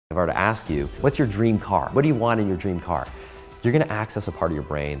If I were to ask you, what's your dream car? What do you want in your dream car? You're gonna access a part of your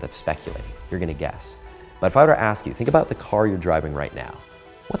brain that's speculating. You're gonna guess. But if I were to ask you, think about the car you're driving right now.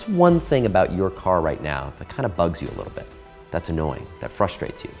 What's one thing about your car right now that kind of bugs you a little bit? That's annoying, that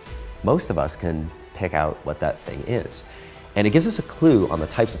frustrates you. Most of us can pick out what that thing is. And it gives us a clue on the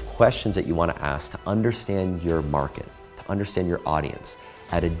types of questions that you want to ask to understand your market, to understand your audience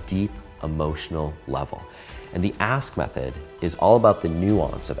at a deep emotional level. And the ask method is all about the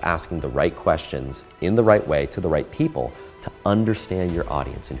nuance of asking the right questions in the right way to the right people to understand your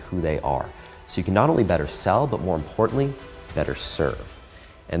audience and who they are. So you can not only better sell, but more importantly, better serve.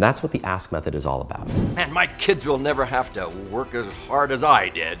 And that's what the ask method is all about. Man, my kids will never have to work as hard as I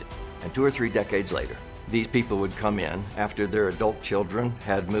did. And 2 or 3 decades later, these people would come in after their adult children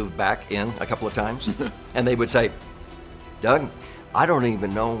had moved back in a couple of times, and they would say, Doug, I don't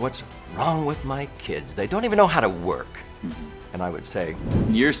even know what's wrong with my kids. They don't even know how to work. And I would say,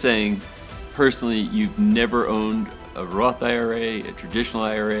 you're saying, personally, you've never owned a Roth IRA, a traditional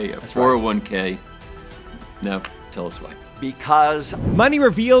IRA, a 401k. Now, tell us why. Because Money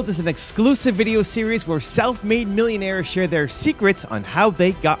Revealed is an exclusive video series where self-made millionaires share their secrets on how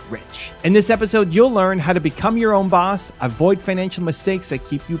they got rich. In this episode, you'll learn how to become your own boss, avoid financial mistakes that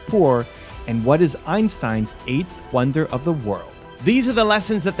keep you poor, and what is Einstein's 8th wonder of the world. These are the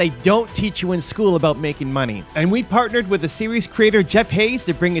lessons that they don't teach you in school about making money. And we've partnered with the series creator Jeff Hayes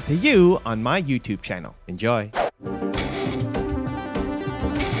to bring it to you on my YouTube channel. Enjoy.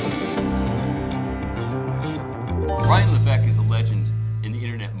 Ryan Levesque is a legend in the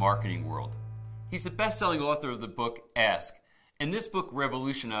internet marketing world. He's the best-selling author of the book Ask, and this book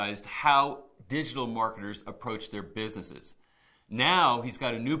revolutionized how digital marketers approach their businesses. Now he's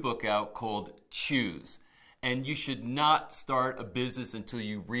got a new book out called Choose, and you should not start a business until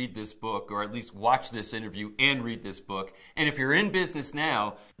you read this book, or at least watch this interview and read this book. And if you're in business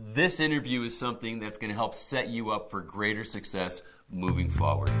now, this interview is something that's going to help set you up for greater success moving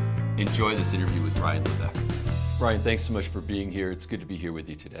forward. Enjoy this interview with Ryan Levesque. Ryan, thanks so much for being here. It's good to be here with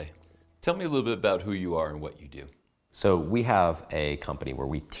you today. Tell me a little bit about who you are and what you do. So we have a company where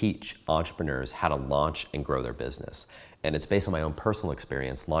we teach entrepreneurs how to launch and grow their business. And it's based on my own personal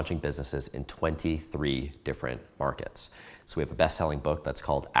experience launching businesses in 23 different markets. So we have a best-selling book that's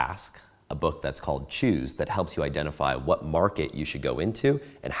called Ask, a book that's called Choose that helps you identify what market you should go into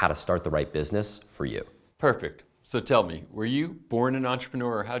and how to start the right business for you. Perfect. So tell me, were you born an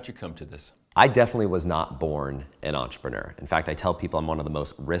entrepreneur or how'd you come to this? I definitely was not born an entrepreneur. In fact, I tell people I'm one of the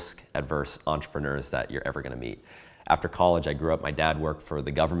most risk-averse entrepreneurs that you're ever going to meet. After college, I grew up, my dad worked for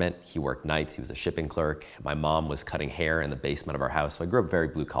the government. He worked nights, he was a shipping clerk. My mom was cutting hair in the basement of our house, so I grew up very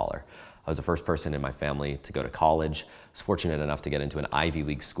blue collar. I was the first person in my family to go to college. I was fortunate enough to get into an Ivy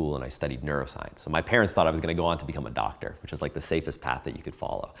League school and I studied neuroscience. So my parents thought I was going to go on to become a doctor, which is like the safest path that you could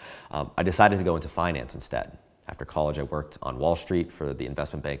follow. I decided to go into finance instead. After college, I worked on Wall Street for the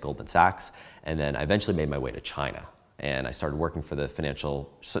investment bank Goldman Sachs, and then I eventually made my way to China. And I started working for the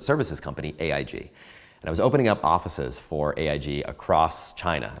financial services company, AIG. And I was opening up offices for AIG across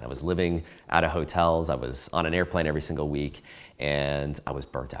China. And I was living out of hotels, I was on an airplane every single week, and I was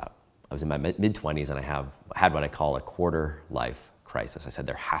burnt out. I was in my mid-20s and I had what I call a quarter-life crisis. I said,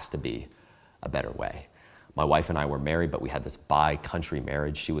 there has to be a better way. My wife and I were married, but we had this bi-country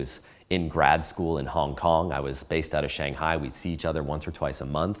marriage. She was in grad school in Hong Kong. I was based out of Shanghai. We'd see each other once or twice a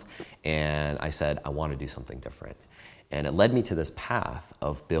month. And I said, I want to do something different. And it led me to this path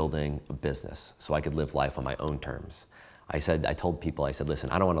of building a business so I could live life on my own terms. I told people, I said, listen,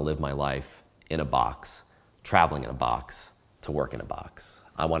 I don't want to live my life in a box, traveling in a box, to work in a box.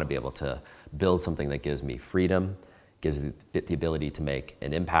 I want to be able to build something that gives me freedom, gives me the ability to make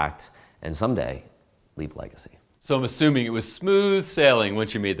an impact, and someday leave a legacy. So I'm assuming it was smooth sailing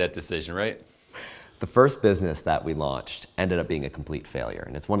once you made that decision, right? The first business that we launched ended up being a complete failure.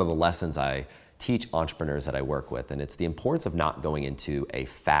 And it's one of the lessons I teach entrepreneurs that I work with. And it's the importance of not going into a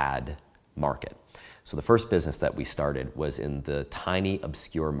fad market. So the first business that we started was in the tiny,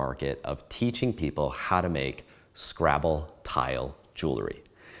 obscure market of teaching people how to make Scrabble tile jewelry.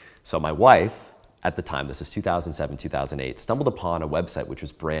 So my wife, at the time, this is 2007, 2008, stumbled upon a website which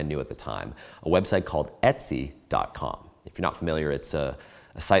was brand new at the time, a website called Etsy.com. If you're not familiar, it's a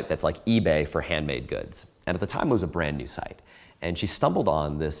site that's like eBay for handmade goods. And at the time, it was a brand new site. And she stumbled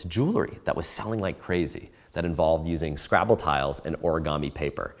on this jewelry that was selling like crazy that involved using Scrabble tiles and origami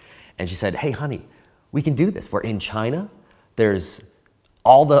paper. And she said, hey, honey, we can do this. We're in China. There's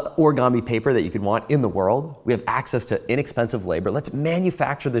all the origami paper that you could want in the world. We have access to inexpensive labor. Let's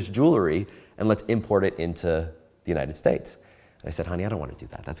manufacture this jewelry and let's import it into the United States. And I said, honey, I don't want to do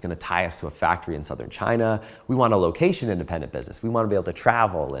that. That's going to tie us to a factory in southern China. We want a location-independent business. We want to be able to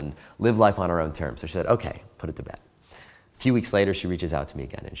travel and live life on our own terms. So she said, okay, put it to bed. A few weeks later, she reaches out to me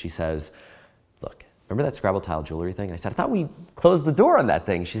again, and she says, look, remember that Scrabble tile jewelry thing? And I said, I thought we closed the door on that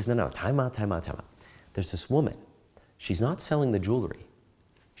thing. She says, no, time out. There's this woman. She's not selling the jewelry.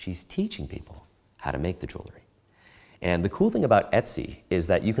 She's teaching people how to make the jewelry. And the cool thing about Etsy is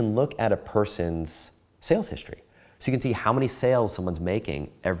that you can look at a person's sales history. So you can see how many sales someone's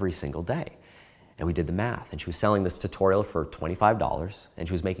making every single day. And we did the math, and she was selling this tutorial for $25, and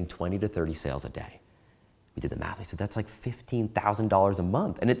she was making 20 to 30 sales a day. We did the math. I said, that's like $15,000 a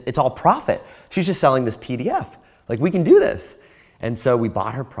month, and it's all profit. She's just selling this PDF. Like, we can do this. And so we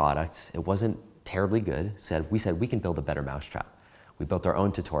bought her product. It wasn't terribly good. We said, we can build a better mousetrap. We built our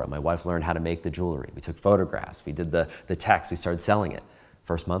own tutorial. My wife learned how to make the jewelry. We took photographs. We did the text. We started selling it.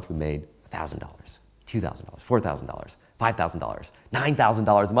 First month, we made $1,000. $2,000, $4,000, $5,000,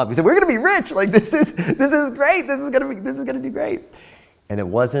 $9,000 a month. We said, we're going to be rich. Like, this is great. This is going to do great. And it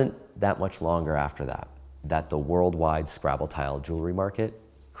wasn't that much longer after that the worldwide Scrabble tile jewelry market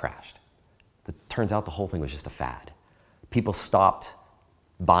crashed. It turns out the whole thing was just a fad. People stopped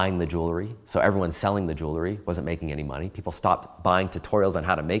buying the jewelry, so everyone selling the jewelry wasn't making any money. People stopped buying tutorials on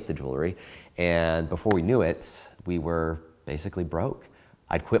how to make the jewelry, and before we knew it, we were basically broke.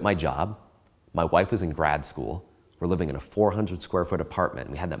 I'd quit my job. My wife was in grad school. We're living in a 400 square foot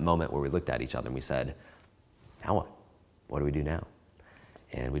apartment. We had that moment where we looked at each other and we said, now what? What do we do now?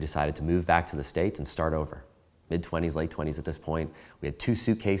 And we decided to move back to the States and start over. Mid-20s, late 20s at this point. We had 2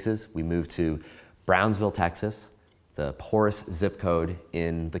 suitcases. We moved to Brownsville, Texas, the poorest zip code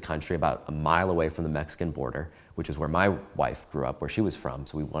in the country, about a mile away from the Mexican border, which is where my wife grew up, where she was from,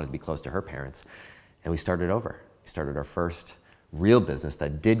 so we wanted to be close to her parents. And we started over. We started our first real business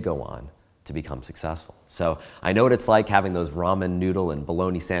that did go on to become successful. So I know what it's like having those ramen noodle and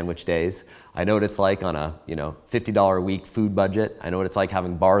bologna sandwich days. I know what it's like on a $50 a week food budget. I know what it's like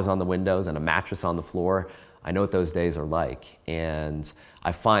having bars on the windows and a mattress on the floor. I know what those days are like. And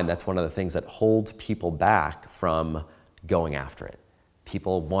I find that's one of the things that holds people back from going after it.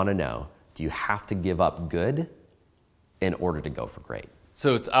 People want to know, do you have to give up good in order to go for great?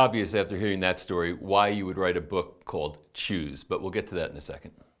 So it's obvious after hearing that story why you would write a book called Choose, but we'll get to that in a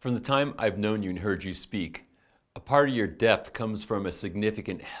second. From the time I've known you and heard you speak, a part of your depth comes from a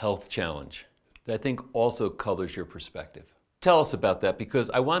significant health challenge that I think also colors your perspective. Tell us about that, because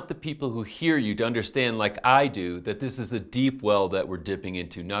I want the people who hear you to understand, like I do, that this is a deep well that we're dipping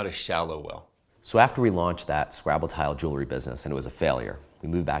into, not a shallow well. So after we launched that Scrabble tile jewelry business and it was a failure, we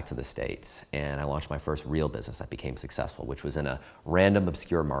moved back to the States and I launched my first real business that became successful, which was in a random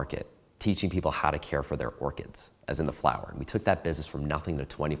obscure market, teaching people how to care for their orchids, as in the flower. And we took that business from nothing to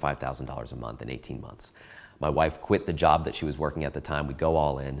 $25,000 a month in 18 months. My wife quit the job that she was working at the time. We go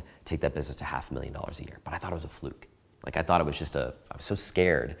all in, take that business to $500,000 a year. But I thought it was a fluke. Like, I thought it was just I was so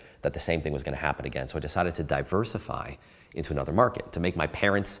scared that the same thing was going to happen again. So I decided to diversify into another market. To make my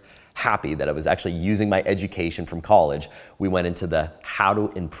parents happy that I was actually using my education from college, we went into the how to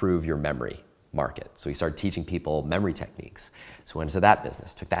improve your memory market. So we started teaching people memory techniques. So we went into that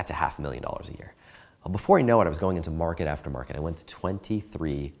business, took that to $500,000 a year. Well, before I know it, I was going into market after market. I went to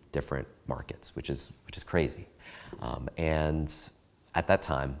 23 different markets, which is crazy. And at that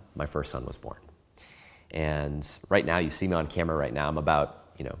time, my first son was born. And right now, you see me on camera right now, I'm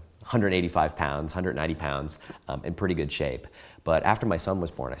about 185 pounds, 190 pounds, in pretty good shape. But after my son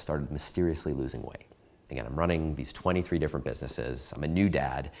was born, I started mysteriously losing weight. Again, I'm running these 23 different businesses. I'm a new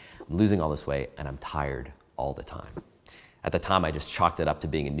dad. I'm losing all this weight, and I'm tired all the time. At the time, I just chalked it up to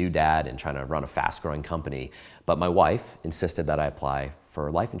being a new dad and trying to run a fast-growing company. But my wife insisted that I apply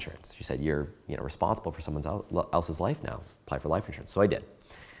for life insurance. She said, you're responsible for someone else's life now. Apply for life insurance. So I did.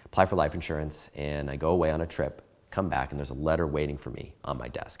 Apply for life insurance, and I go away on a trip, come back, and there's a letter waiting for me on my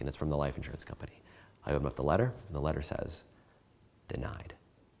desk, and it's from the life insurance company. I open up the letter, and the letter says, denied.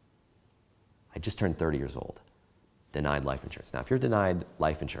 I just turned 30 years old. Denied life insurance. Now, if you're denied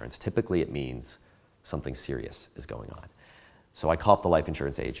life insurance, typically it means something serious is going on. So I call up the life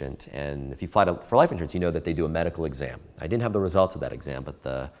insurance agent, and if you apply for life insurance, you know that they do a medical exam. I didn't have the results of that exam, but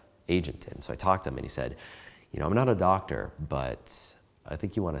the agent did. So I talked to him, and he said, I'm not a doctor, but I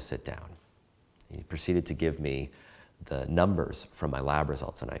think you want to sit down. He proceeded to give me the numbers from my lab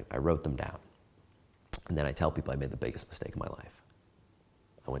results, and I wrote them down. And then I tell people I made the biggest mistake of my life.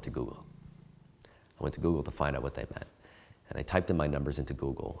 I went to Google. I went to Google to find out what they meant. And I typed in my numbers into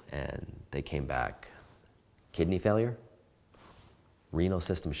Google, and they came back: kidney failure, renal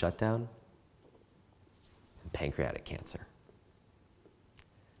system shutdown, and pancreatic cancer.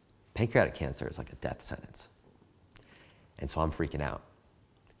 Pancreatic cancer is like a death sentence. And so I'm freaking out.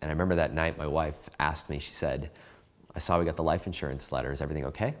 And I remember that night my wife asked me, she said, I saw we got the life insurance letter, is everything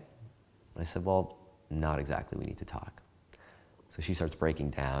okay? And I said, well, not exactly, we need to talk. So she starts breaking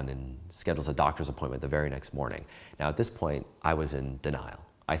down and schedules a doctor's appointment the very next morning. Now at this point, I was in denial.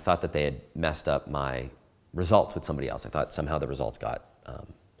 I thought that they had messed up my results with somebody else. I thought somehow the results got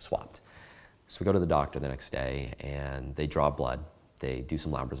swapped. So we go to the doctor the next day and they draw blood. They do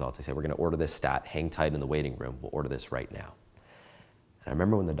some lab results. They say, we're gonna order this stat, hang tight in the waiting room. We'll order this right now. And I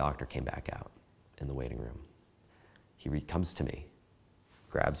remember when the doctor came back out in the waiting room, he comes to me,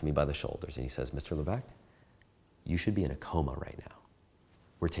 grabs me by the shoulders and he says, Mr. Levesque, you should be in a coma right now.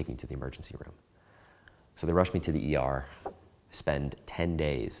 We're taking you to the emergency room. So they rush me to the ER, spend 10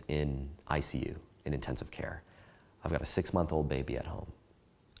 days in ICU, in intensive care. I've got a 6-month-old baby at home.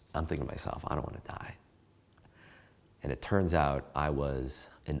 I'm thinking to myself, I don't want to die. And it turns out I was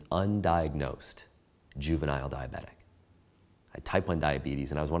an undiagnosed juvenile diabetic. I had type 1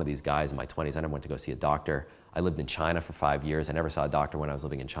 diabetes, and I was one of these guys in my 20s. I never went to go see a doctor. I lived in China for 5 years. I never saw a doctor when I was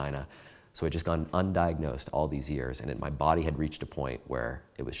living in China. So I'd just gone undiagnosed all these years, and my body had reached a point where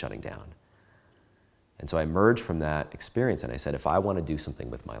it was shutting down. And so I emerged from that experience, and I said, if I want to do something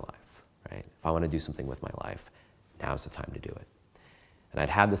with my life, right? If I want to do something with my life, now's the time to do it. And I'd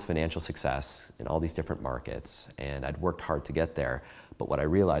had this financial success in all these different markets, and I'd worked hard to get there. But what I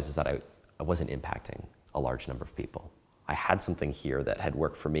realized is that I wasn't impacting a large number of people. I had something here that had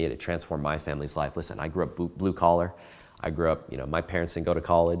worked for me. It had transformed my family's life. Listen, I grew up blue collar. I grew up, my parents didn't go to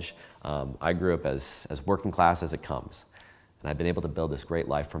college. I grew up as working class as it comes. And I've been able to build this great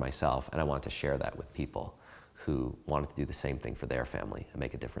life for myself, and I want to share that with people who wanted to do the same thing for their family and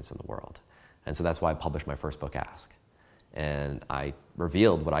make a difference in the world. And so that's why I published my first book, Ask. And I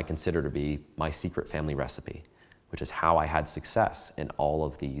revealed what I consider to be my secret family recipe, which is how I had success in all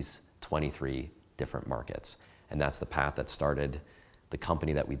of these 23 different markets. And that's the path that started the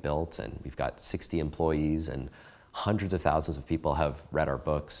company that we built, and we've got 60 employees, and hundreds of thousands of people have read our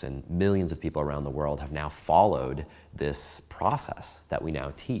books, and millions of people around the world have now followed this process that we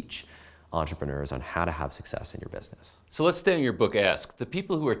now teach entrepreneurs on how to have success in your business. So let's stay on your book, Ask. The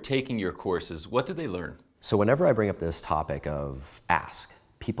people who are taking your courses, what do they learn? So whenever I bring up this topic of ask,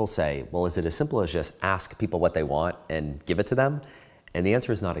 people say, well, is it as simple as just ask people what they want and give it to them? And the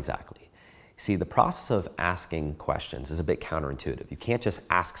answer is not exactly. See, the process of asking questions is a bit counterintuitive. You can't just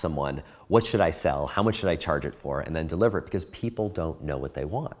ask someone, what should I sell? How much should I charge it for? And then deliver it, because people don't know what they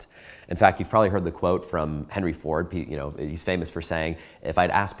want. In fact, you've probably heard the quote from Henry Ford. He's famous for saying, if I'd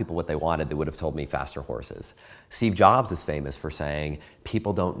asked people what they wanted, they would have told me faster horses. Steve Jobs is famous for saying,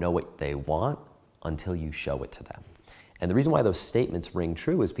 people don't know what they want until you show it to them. And the reason why those statements ring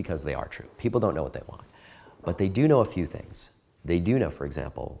true is because they are true. People don't know what they want, but they do know a few things. They do know, for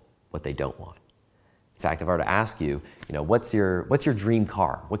example, what they don't want. In fact, if I were to ask you, what's your dream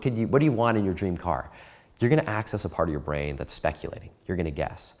car? What do you want in your dream car? You're going to access a part of your brain that's speculating. You're going to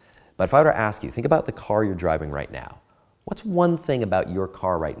guess. But if I were to ask you, think about the car you're driving right now. What's one thing about your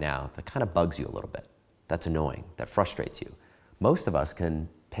car right now that kind of bugs you a little bit, that's annoying, that frustrates you? Most of us can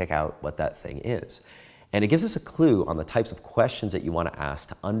pick out what that thing is. And it gives us a clue on the types of questions that you want to ask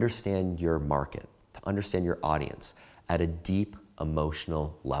to understand your market, to understand your audience at a deep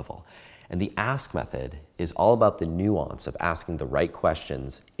emotional level. And the ask method is all about the nuance of asking the right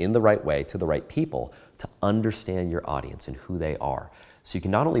questions in the right way to the right people to understand your audience and who they are. So you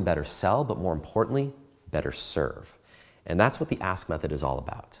can not only better sell, but more importantly, better serve. And that's what the ask method is all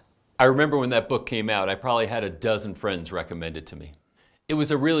about. I remember when that book came out, I probably had a dozen friends recommend it to me. It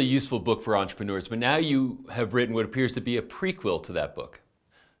was a really useful book for entrepreneurs, but now you have written what appears to be a prequel to that book.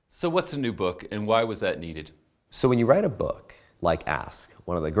 So what's a new book, and why was that needed? So when you write a book like Ask,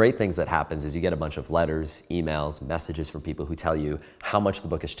 one of the great things that happens is you get a bunch of letters, emails, messages from people who tell you how much the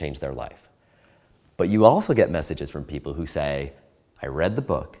book has changed their life. But you also get messages from people who say, I read the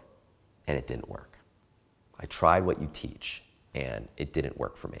book and it didn't work. I tried what you teach and it didn't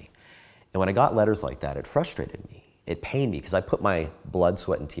work for me. And when I got letters like that, it frustrated me. It pained me because I put my blood,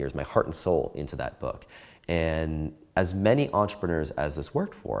 sweat, and tears, my heart and soul into that book. And as many entrepreneurs as this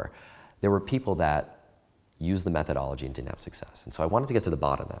worked for, there were people that used the methodology and didn't have success. And so I wanted to get to the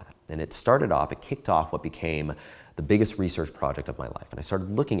bottom of that. And it kicked off what became the biggest research project of my life. And I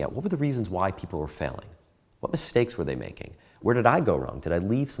started looking at what were the reasons why people were failing? What mistakes were they making? Where did I go wrong? Did I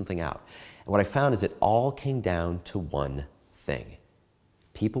leave something out? And what I found is it all came down to one thing.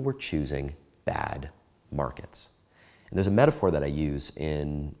 People were choosing bad markets. And there's a metaphor that I use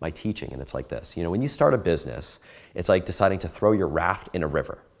in my teaching, and it's like this. When you start a business, it's like deciding to throw your raft in a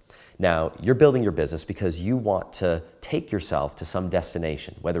river. Now, you're building your business because you want to take yourself to some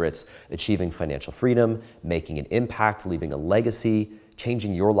destination, whether it's achieving financial freedom, making an impact, leaving a legacy,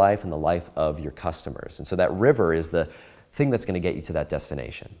 changing your life and the life of your customers. And so that river is the thing that's going to get you to that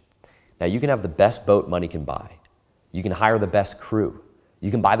destination. Now, you can have the best boat money can buy. You can hire the best crew. You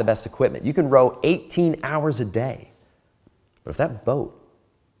can buy the best equipment. You can row 18 hours a day. But if that boat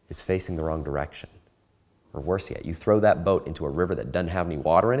is facing the wrong direction, or worse yet, you throw that boat into a river that doesn't have any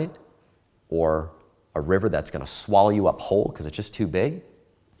water in it, or a river that's going to swallow you up whole because it's just too big,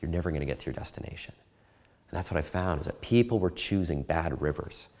 you're never going to get to your destination. And that's what I found, is that people were choosing bad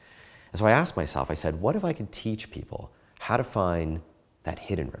rivers. And so I asked myself, I said, what if I could teach people how to find that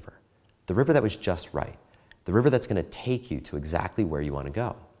hidden river? The river that was just right. The river that's going to take you to exactly where you want to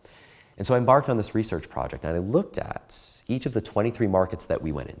go. And so I embarked on this research project, and I looked at each of the 23 markets that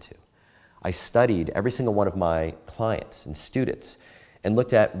we went into. I studied every single one of my clients and students and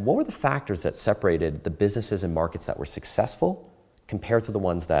looked at what were the factors that separated the businesses and markets that were successful compared to the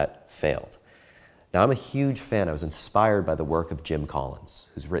ones that failed. Now, I'm a huge fan. I was inspired by the work of Jim Collins,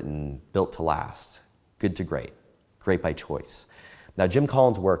 who's written Built to Last, Good to Great, Great by Choice. Now, Jim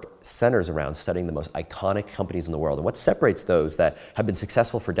Collins' work centers around studying the most iconic companies in the world and what separates those that have been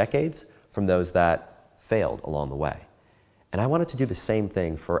successful for decades from those that failed along the way. And I wanted to do the same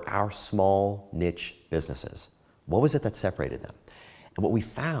thing for our small niche businesses. What was it that separated them? And what we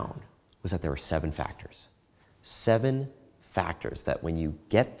found was that there were 7 factors. 7 factors that when you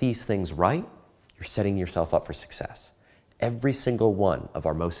get these things right, you're setting yourself up for success. Every single one of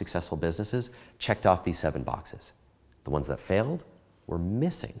our most successful businesses checked off these 7 boxes. The ones that failed were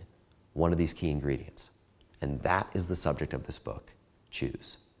missing one of these key ingredients. And that is the subject of this book,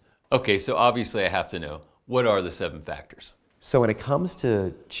 Choose. Okay, so obviously I have to know, what are the 7 factors? So when it comes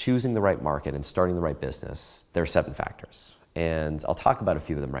to choosing the right market and starting the right business, there are 7 factors. And I'll talk about a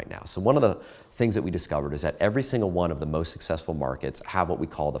few of them right now. So one of the things that we discovered is that every single one of the most successful markets have what we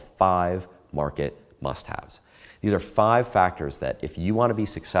call the 5 market must-haves. These are 5 factors that if you want to be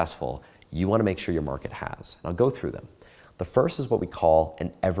successful, you want to make sure your market has. And I'll go through them. The first is what we call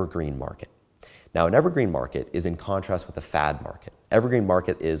an evergreen market. Now, an evergreen market is in contrast with a fad market. Evergreen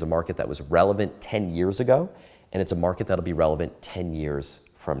market is a market that was relevant 10 years ago, and it's a market that'll be relevant 10 years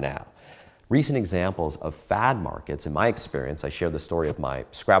from now. Recent examples of fad markets, in my experience, I shared the story of my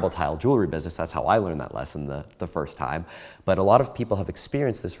Scrabble tile jewelry business. That's how I learned that lesson the first time. But a lot of people have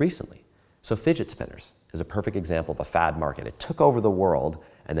experienced this recently. So fidget spinners is a perfect example of a fad market. It took over the world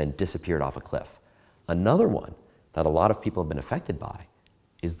and then disappeared off a cliff. Another one that a lot of people have been affected by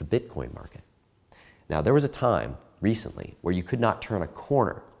is the Bitcoin market. Now, there was a time recently where you could not turn a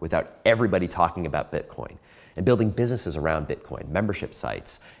corner without everybody talking about Bitcoin and building businesses around Bitcoin, membership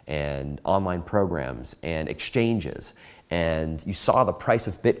sites and online programs and exchanges. And you saw the price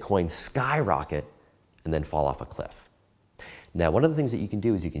of Bitcoin skyrocket and then fall off a cliff. Now, one of the things that you can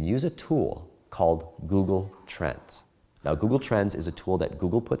do is you can use a tool called Google Trends. Now, Google Trends is a tool that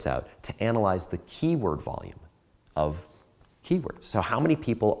Google puts out to analyze the keyword volume of keywords. So how many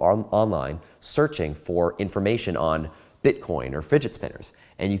people are online searching for information on Bitcoin or fidget spinners?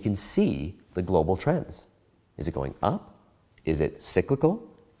 And you can see the global trends. Is it going up? Is it cyclical?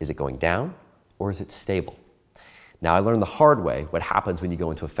 Is it going down? Or is it stable? Now, I learned the hard way what happens when you go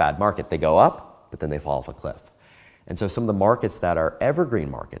into a fad market. They go up, but then they fall off a cliff. And so some of the markets that are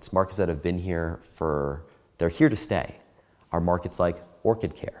evergreen markets, markets that have been here they're here to stay, are markets like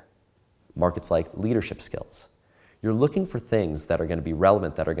orchid care, markets like leadership skills. You're looking for things that are going to be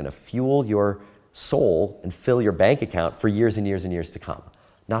relevant, that are going to fuel your soul and fill your bank account for years and years and years to come.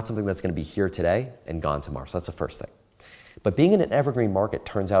 Not something that's going to be here today and gone tomorrow. So that's the first thing. But being in an evergreen market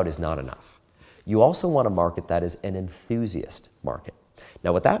turns out is not enough. You also want a market that is an enthusiast market.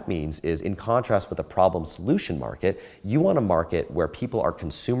 Now, what that means is, in contrast with a problem-solution market, you want a market where people are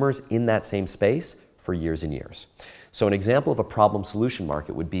consumers in that same space for years and years. So an example of a problem-solution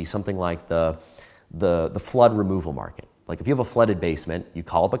market would be something like the flood removal market. Like if you have a flooded basement, you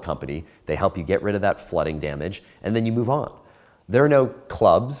call up a company, they help you get rid of that flooding damage, and then you move on. There are no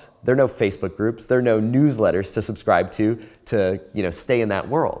clubs, there are no Facebook groups, there are no newsletters to subscribe to stay in that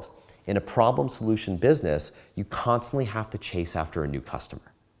world. In a problem-solution business, you constantly have to chase after a new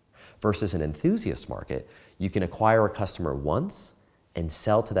customer. Versus an enthusiast market, you can acquire a customer once and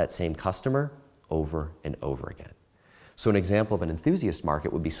sell to that same customer over and over again. So an example of an enthusiast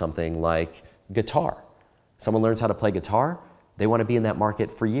market would be something like guitar. Someone learns how to play guitar, they want to be in that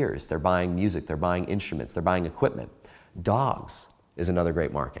market for years. They're buying music, they're buying instruments, they're buying equipment. Dogs is another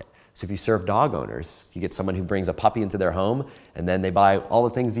great market. So if you serve dog owners, you get someone who brings a puppy into their home, and then they buy all the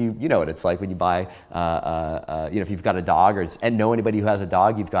things you know what it's like when you buy, if you've got a dog and know anybody who has a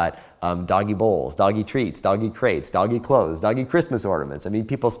dog, you've got doggy bowls, doggy treats, doggy crates, doggy clothes, doggy Christmas ornaments. I mean,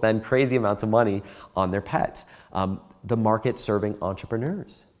 people spend crazy amounts of money on their pets. The market serving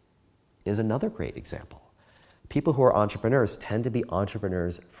entrepreneurs is another great example. People who are entrepreneurs tend to be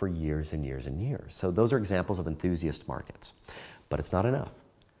entrepreneurs for years and years and years. So those are examples of enthusiast markets. But it's not enough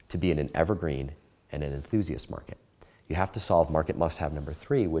to be in an evergreen and an enthusiast market. You have to solve market must-have number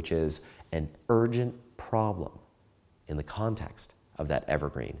 3, which is an urgent problem in the context of that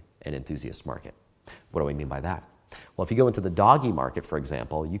evergreen and enthusiast market. What do I mean by that? Well, if you go into the doggy market, for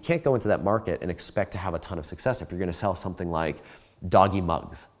example, you can't go into that market and expect to have a ton of success if you're going to sell something like doggy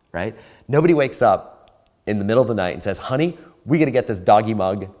mugs, right? Nobody wakes up in the middle of the night and says, honey, we got to get this doggy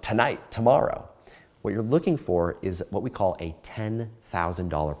mug tonight, tomorrow. What you're looking for is what we call a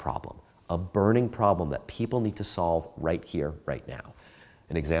 $10,000 problem, a burning problem that people need to solve right here, right now.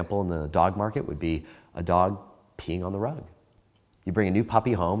 An example in the dog market would be a dog peeing on the rug. You bring a new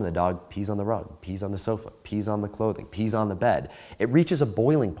puppy home and the dog pees on the rug, pees on the sofa, pees on the clothing, pees on the bed. It reaches a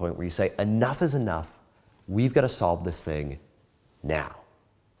boiling point where you say, enough is enough. We've got to solve this thing now.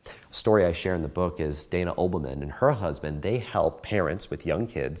 A story I share in the book is Dana Obelman and her husband, they help parents with young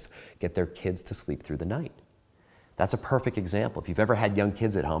kids get their kids to sleep through the night. That's a perfect example. If you've ever had young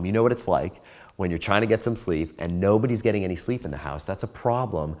kids at home, you know what it's like when you're trying to get some sleep and nobody's getting any sleep in the house. That's a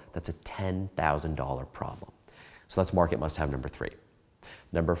problem. That's a $10,000 problem. So that's market must-have number 3.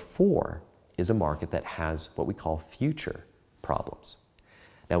 Number 4 is a market that has what we call future problems.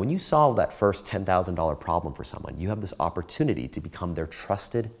 Now, when you solve that first $10,000 problem for someone, you have this opportunity to become their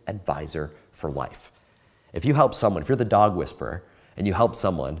trusted advisor for life. If you help someone, if you're the dog whisperer, and you help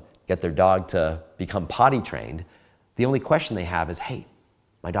someone get their dog to become potty trained, the only question they have is, hey,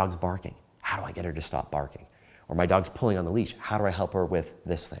 my dog's barking. How do I get her to stop barking? Or my dog's pulling on the leash. How do I help her with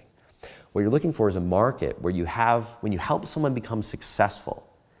this thing? What you're looking for is a market where when you help someone become successful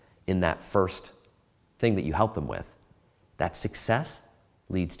in that first thing that you help them with, that success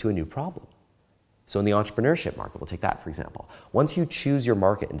leads to a new problem. So in the entrepreneurship market, we'll take that for example. Once you choose your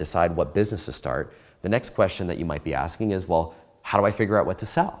market and decide what business to start, the next question that you might be asking is, well, how do I figure out what to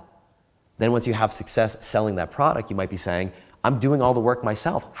sell? Then once you have success selling that product, you might be saying, I'm doing all the work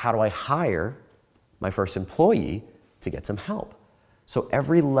myself. How do I hire my first employee to get some help? So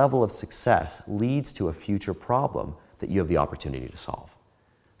every level of success leads to a future problem that you have the opportunity to solve.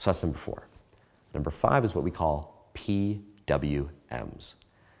 So that's number 4. Number 5 is what we call PWMs.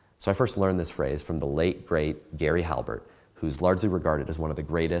 So I first learned this phrase from the late, great Gary Halbert, who's largely regarded as one of the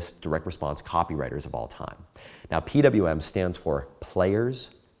greatest direct response copywriters of all time. Now, PWM stands for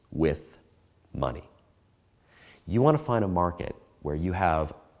Players with Money. You want to find a market where you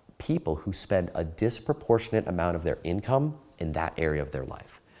have people who spend a disproportionate amount of their income in that area of their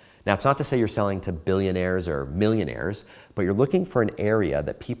life. Now, it's not to say you're selling to billionaires or millionaires, but you're looking for an area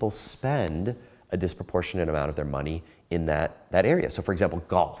that people spend a disproportionate amount of their money in that area. So for example,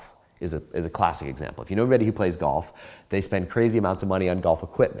 golf is a classic example. If you know anybody who plays golf, they spend crazy amounts of money on golf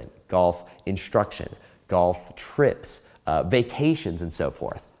equipment, golf instruction, golf trips, vacations, and so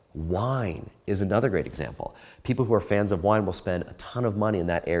forth. Wine is another great example. People who are fans of wine will spend a ton of money in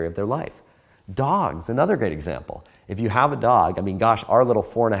that area of their life. Dogs, another great example. If you have a dog, I mean, gosh, our little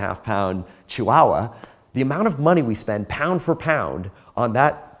 4.5-pound Chihuahua, the amount of money we spend pound for pound on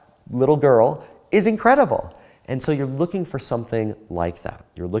that little girl is incredible. And so you're looking for something like that.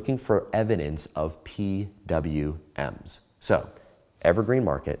 You're looking for evidence of PWMs. So evergreen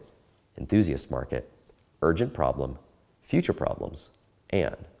market, enthusiast market, urgent problem, future problems,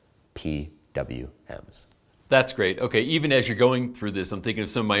 and PWMs. That's great. Okay, even as you're going through this, I'm thinking of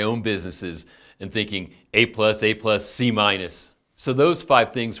some of my own businesses and thinking A+, C-. So those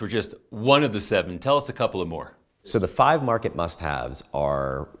 5 things were just one of the 7. Tell us a couple of more. So the 5 market must-haves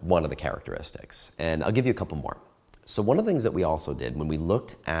are one of the characteristics, and I'll give you a couple more. So one of the things that we also did when we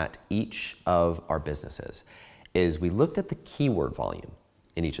looked at each of our businesses is we looked at the keyword volume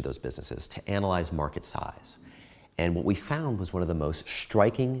in each of those businesses to analyze market size. And what we found was one of the most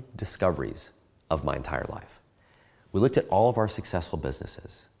striking discoveries of my entire life. We looked at all of our successful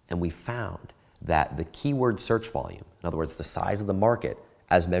businesses, and we found that the keyword search volume, in other words, the size of the market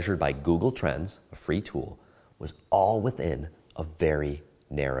as measured by Google Trends, a free tool, was all within a very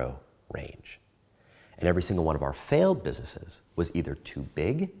narrow range. And every single one of our failed businesses was either too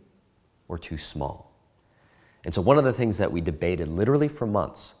big or too small. And so one of the things that we debated literally for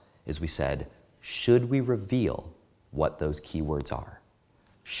months is we said, should we reveal what those keywords are?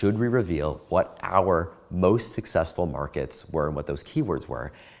 Should we reveal what our most successful markets were and what those keywords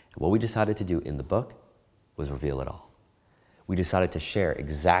were? What we decided to do in the book was reveal it all. We decided to share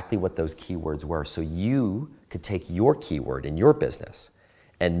exactly what those keywords were so you could take your keyword in your business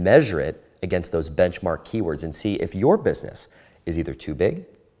and measure it against those benchmark keywords and see if your business is either too big,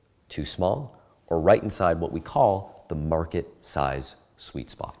 too small, or right inside what we call the market size sweet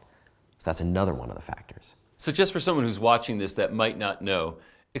spot. So that's another one of the factors. So just for someone who's watching this that might not know,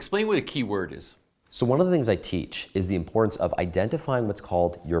 explain what a keyword is. So one of the things I teach is the importance of identifying what's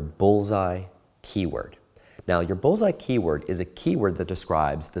called your bullseye keyword. Now, your bullseye keyword is a keyword that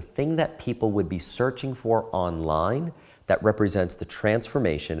describes the thing that people would be searching for online that represents the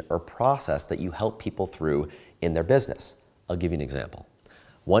transformation or process that you help people through in their business. I'll give you an example.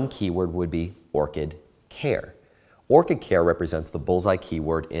 One keyword would be orchid care. Orchid care represents the bullseye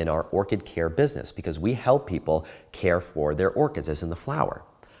keyword in our orchid care business because we help people care for their orchids, as in the flower.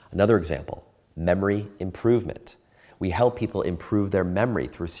 Another example, memory improvement. We help people improve their memory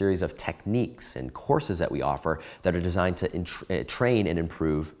through a series of techniques and courses that we offer that are designed to train and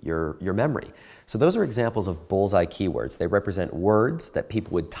improve your memory. So those are examples of bullseye keywords. They represent words that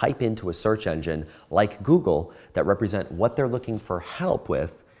people would type into a search engine like Google that represent what they're looking for help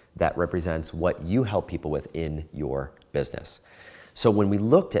with, that represents what you help people with in your business. So when we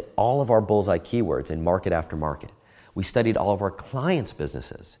looked at all of our bullseye keywords in market after market, we studied all of our clients'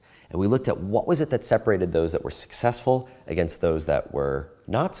 businesses, and we looked at what was it that separated those that were successful against those that were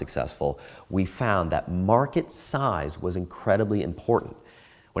not successful. We found that market size was incredibly important.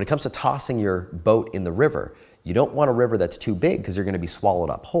 When it comes to tossing your boat in the river, you don't want a river that's too big because you're going to be swallowed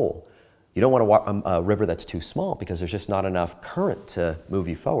up whole. You don't want a river that's too small because there's just not enough current to move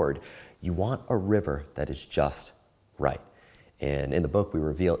you forward. You want a river that is just right. And in the book, we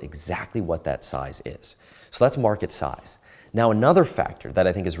reveal exactly what that size is. So that's market size. Now, another factor that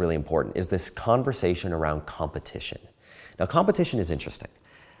I think is really important is this conversation around competition. Now, competition is interesting.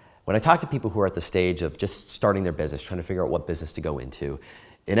 When I talk to people who are at the stage of just starting their business, trying to figure out what business to go into,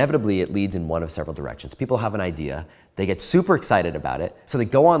 inevitably it leads in one of several directions. People have an idea, they get super excited about it, so they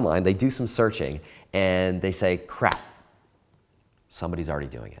go online, they do some searching, and they say, crap, somebody's already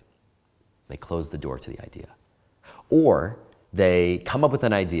doing it. They close the door to the idea. Or they come up with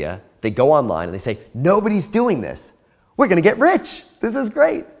an idea, they go online and they say, nobody's doing this. We're gonna get rich. This is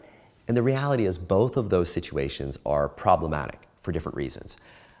great. And the reality is both of those situations are problematic for different reasons.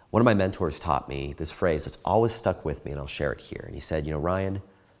 One of my mentors taught me this phrase that's always stuck with me, and I'll share it here. And he said, you know, Ryan,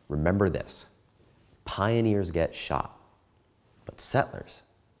 remember this. Pioneers get shot, but settlers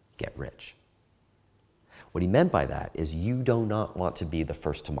get rich. What he meant by that is you do not want to be the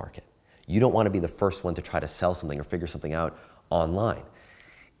first to market. You don't want to be the first one to try to sell something or figure something out online.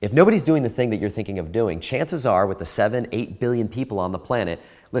 If nobody's doing the thing that you're thinking of doing, chances are with the 7-8 billion people on the planet,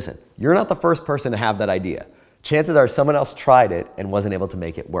 listen, you're not the first person to have that idea. Chances are someone else tried it and wasn't able to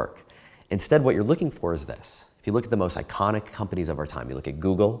make it work. Instead, what you're looking for is this. If you look at the most iconic companies of our time, you look at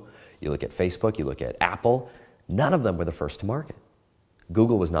Google, you look at Facebook, you look at Apple, none of them were the first to market.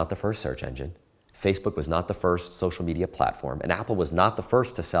 Google was not the first search engine. Facebook was not the first social media platform, and Apple was not the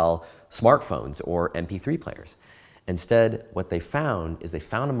first to sell smartphones or MP3 players. Instead, what they found is they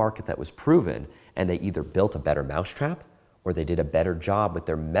found a market that was proven, and they either built a better mousetrap or they did a better job with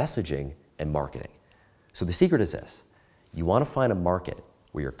their messaging and marketing. So the secret is this. You want to find a market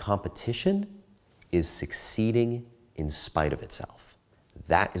where your competition is succeeding in spite of itself.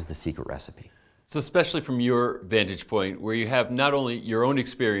 That is the secret recipe. So especially from your vantage point, where you have not only your own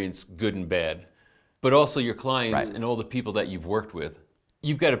experience, good and bad, but also your clients and all the people that you've worked with,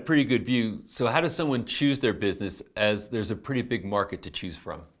 you've got a pretty good view. So how does someone choose their business as there's a pretty big market to choose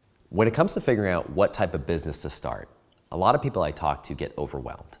from? When it comes to figuring out what type of business to start, a lot of people I talk to get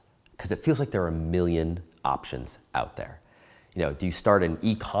overwhelmed because it feels like there are a million options out there. You know, do you start an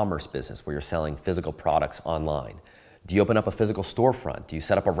e-commerce business where you're selling physical products online? Do you open up a physical storefront? Do you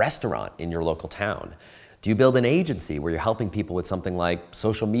set up a restaurant in your local town? Do you build an agency where you're helping people with something like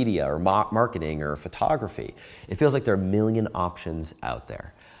social media or marketing or photography? It feels like there are a million options out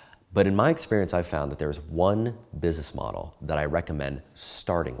there. But in my experience, I've found that there's one business model that I recommend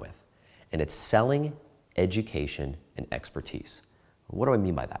starting with, and it's selling education and expertise. What do I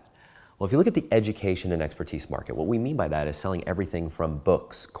mean by that? Well, if you look at the education and expertise market, what we mean by that is selling everything from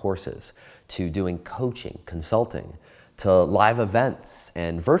books, courses, to doing coaching, consulting, to live events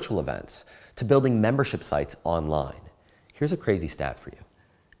and virtual events, to building membership sites online. Here's a crazy stat for you.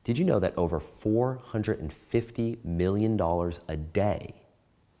 Did you know that over $450 million a day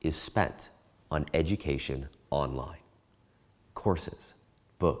is spent on education online? Courses,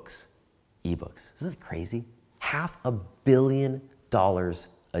 books, ebooks. Isn't that crazy? $500 million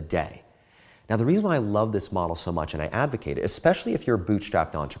a day. Now, the reason why I love this model so much and I advocate it, especially if you're a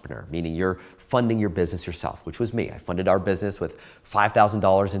bootstrapped entrepreneur, meaning you're funding your business yourself, which was me. I funded our business with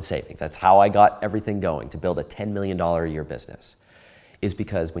 $5,000 in savings. That's how I got everything going to build a $10 million a year business, is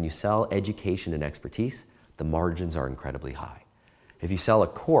because when you sell education and expertise, the margins are incredibly high. If you sell a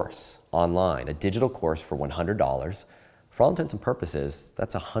course online, a digital course for $100, for all intents and purposes,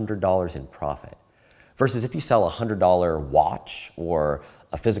 that's $100 in profit. Versus if you sell a $100 watch or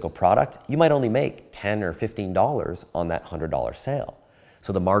a physical product, you might only make $10 or $15 on that $100 sale.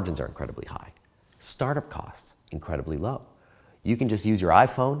 So the margins are incredibly high. Startup costs, incredibly low. You can just use your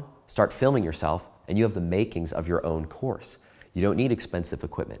iPhone, start filming yourself, and you have the makings of your own course. You don't need expensive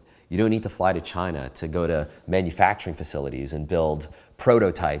equipment. You don't need to fly to China to go to manufacturing facilities and build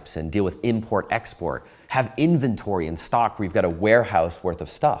prototypes and deal with import-export, have inventory and stock where you've got a warehouse worth of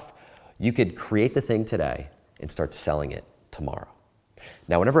stuff. You could create the thing today and start selling it tomorrow.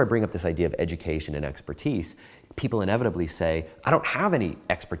 Now, whenever I bring up this idea of education and expertise, people inevitably say, I don't have any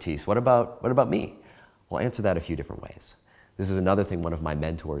expertise. What about me? Well, I'll answer that a few different ways. This is another thing one of my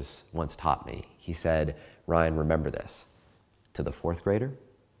mentors once taught me. He said, Ryan, remember this. To the fourth grader,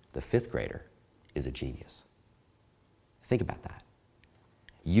 the fifth grader is a genius. Think about that.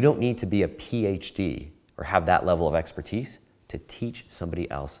 You don't need to be a PhD or have that level of expertise to teach somebody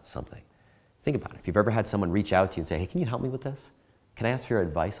else something. Think about it. If you've ever had someone reach out to you and say, hey, can you help me with this? Can I ask for your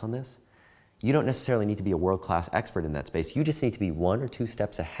advice on this? You don't necessarily need to be a world-class expert in that space. You just need to be 1 or 2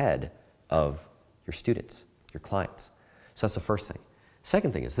 steps ahead of your students, your clients. So that's the first thing.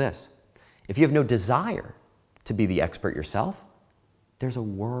 Second thing is this. If you have no desire to be the expert yourself, there's a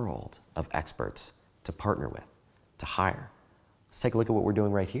world of experts to partner with, to hire. Let's take a look at what we're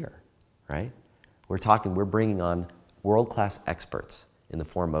doing right here, right? We're bringing on world-class experts in the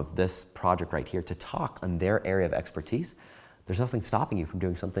form of this project right here to talk on their area of expertise. There's nothing stopping you from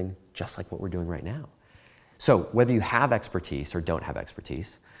doing something just like what we're doing right now. So whether you have expertise or don't have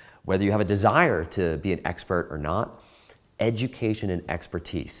expertise, whether you have a desire to be an expert or not, education and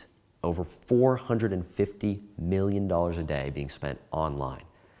expertise, over $450 million a day being spent online.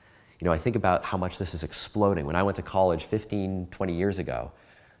 You know, I think about how much this is exploding. When I went to college 15, 20 years ago,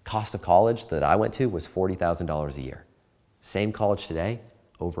 cost of college that I went to was $40,000 a year. Same college today,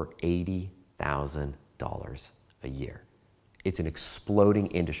 over $80,000 a year. It's an exploding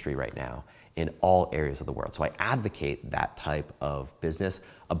industry right now in all areas of the world. So I advocate that type of business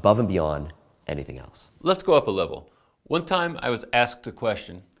above and beyond anything else. Let's go up a level. One time I was asked a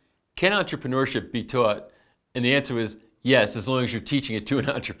question, can entrepreneurship be taught? And the answer was yes, as long as you're teaching it to an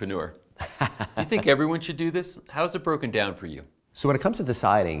entrepreneur. Do you think everyone should do this? How's it broken down for you? So when it comes to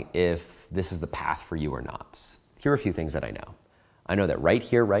deciding if this is the path for you or not, here are a few things that I know. I know that right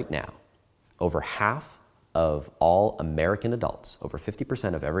here, right now, over half of all American adults, over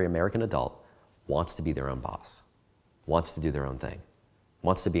 50% of every American adult wants to be their own boss, wants to do their own thing,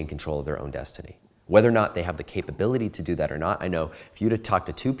 wants to be in control of their own destiny. Whether or not they have the capability to do that or not, I know if you were to talk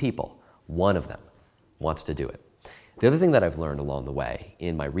to 2 people, one of them wants to do it. The other thing that I've learned along the way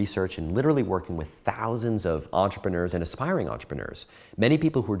in my research and literally working with thousands of entrepreneurs and aspiring entrepreneurs, many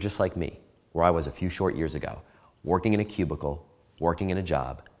people who are just like me, where I was a few short years ago, working in a cubicle, working in a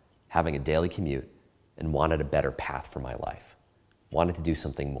job, having a daily commute, and wanted a better path for my life, wanted to do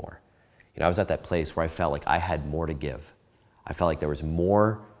something more. You know, I was at that place where I felt like I had more to give. I felt like there was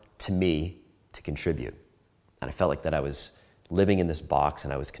more to me to contribute. And I felt like that I was living in this box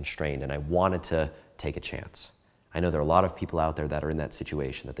and I was constrained and I wanted to take a chance. I know there are a lot of people out there that are in that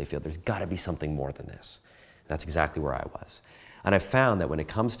situation that they feel there's got to be something more than this. That's exactly where I was. And I found that when it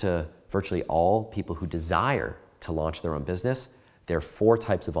comes to virtually all people who desire to launch their own business, there are 4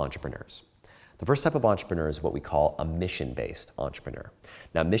 types of entrepreneurs. The first type of entrepreneur is what we call a mission-based entrepreneur.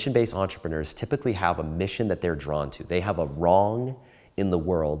 Now, mission-based entrepreneurs typically have a mission that they're drawn to. They have a wrong in the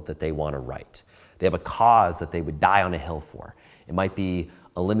world that they want to right. They have a cause that they would die on a hill for. It might be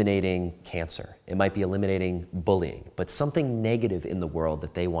eliminating cancer. It might be eliminating bullying, but something negative in the world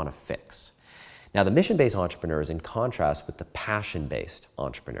that they want to fix. Now, the mission-based entrepreneur is in contrast with the passion-based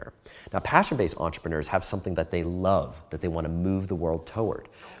entrepreneur. Now, passion-based entrepreneurs have something that they love, that they want to move the world toward,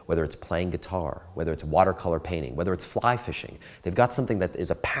 whether it's playing guitar, whether it's watercolor painting, whether it's fly fishing. They've got something that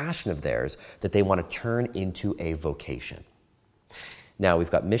is a passion of theirs that they want to turn into a vocation. Now,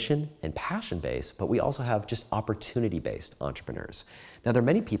 we've got mission and passion-based, but we also have just opportunity-based entrepreneurs. Now, there are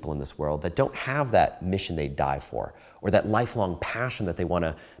many people in this world that don't have that mission they die for, or that lifelong passion that they want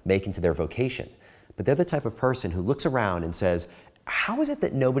to make into their vocation. But they're the type of person who looks around and says, how is it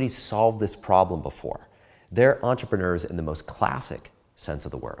that nobody's solved this problem before? They're entrepreneurs in the most classic sense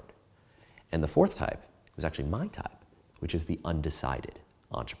of the word. And the 4th type was actually my type, which is the undecided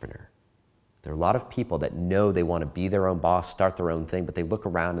entrepreneur. There are a lot of people that know they want to be their own boss, start their own thing, but they look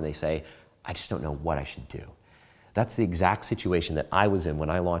around and they say, I just don't know what I should do. That's the exact situation that I was in when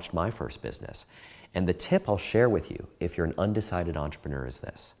I launched my first business. And the tip I'll share with you if you're an undecided entrepreneur is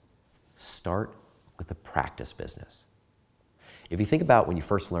this: start with a practice business. If you think about when you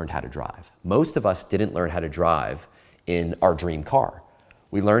first learned how to drive, most of us didn't learn how to drive in our dream car.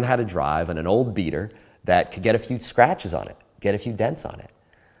 We learned how to drive in an old beater that could get a few scratches on it, get a few dents on it.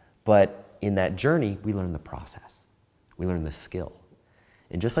 But in that journey, we learn the process. We learn the skill.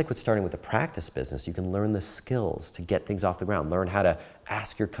 And just like with starting with a practice business, you can learn the skills to get things off the ground, learn how to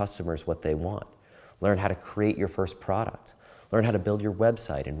ask your customers what they want, learn how to create your first product, learn how to build your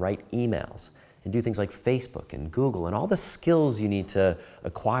website and write emails, and do things like Facebook and Google and all the skills you need to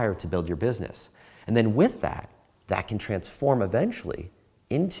acquire to build your business. And then with that, that can transform eventually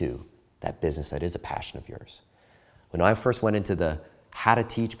into that business that is a passion of yours. When I first went into the how to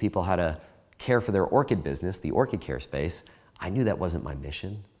teach people how to care for their orchid business, the orchid care space, I knew that wasn't my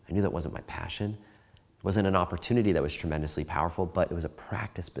mission. I knew that wasn't my passion. It wasn't an opportunity that was tremendously powerful, but it was a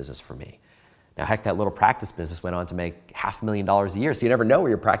practice business for me. Now, heck, that little practice business went on to make $500,000 a year, so you never know where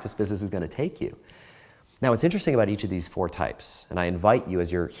your practice business is going to take you. Now, what's interesting about each of these 4 types, and I invite you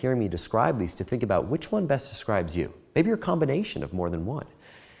as you're hearing me describe these to think about which one best describes you. Maybe you're a combination of more than one,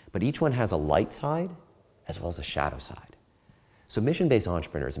 but each one has a light side as well as a shadow side. So mission-based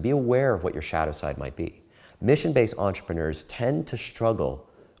entrepreneurs, and be aware of what your shadow side might be. Mission-based entrepreneurs tend to struggle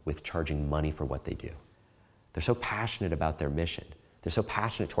with charging money for what they do. They're so passionate about their mission. They're so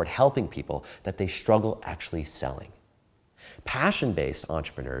passionate toward helping people that they struggle actually selling. Passion-based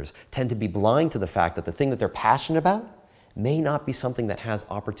entrepreneurs tend to be blind to the fact that the thing that they're passionate about may not be something that has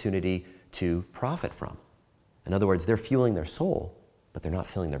opportunity to profit from. In other words, they're fueling their soul, but they're not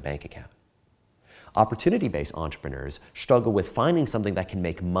filling their bank account. Opportunity-based entrepreneurs struggle with finding something that can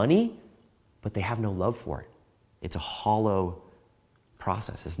make money, but they have no love for it. It's a hollow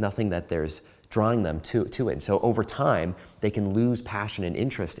process. It's nothing that there's drawing them to it. And so over time, they can lose passion and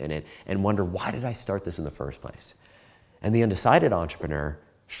interest in it and wonder, why did I start this in the first place? And the undecided entrepreneur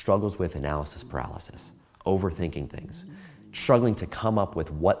struggles with analysis paralysis, overthinking things, struggling to come up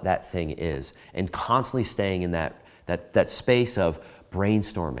with what that thing is, and constantly staying in that space of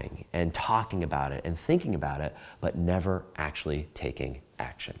brainstorming and talking about it and thinking about it, but never actually taking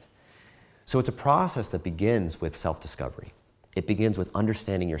action. So it's a process that begins with self-discovery. It begins with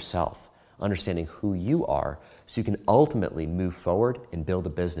understanding yourself, understanding who you are, so you can ultimately move forward and build a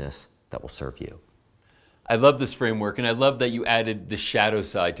business that will serve you. I love this framework, and I love that you added the shadow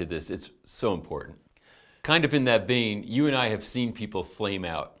side to this. It's so important. Kind of in that vein, you and I have seen people flame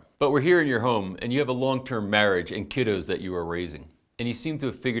out. But we're here in your home, and you have a long-term marriage and kiddos that you are raising. And you seem to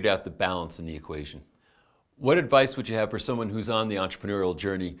have figured out the balance in the equation. What advice would you have for someone who's on the entrepreneurial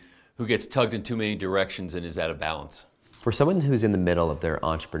journey, who gets tugged in too many directions and is out of balance? For someone who's in the middle of their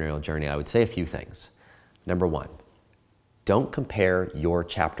entrepreneurial journey, I would say a few things. Number 1, don't compare your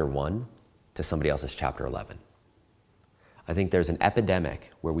chapter 1 to somebody else's chapter 11. I think there's an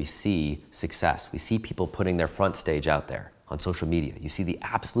epidemic where we see success. We see people putting their front stage out there on social media. You see the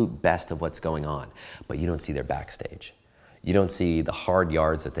absolute best of what's going on, but you don't see their backstage. You don't see the hard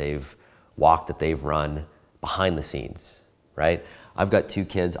yards that they've walked, that they've run behind the scenes, right? I've got 2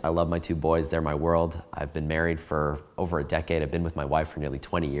 kids. I love my 2 boys. They're my world. I've been married for over a decade. I've been with my wife for nearly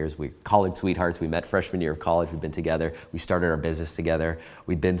 20 years. We're college sweethearts. We met freshman year of college. We've been together. We started our business together.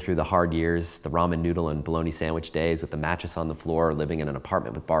 We've been through the hard years, the ramen noodle and bologna sandwich days with the mattress on the floor, living in an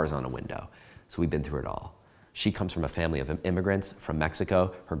apartment with bars on a window. So we've been through it all. She comes from a family of immigrants from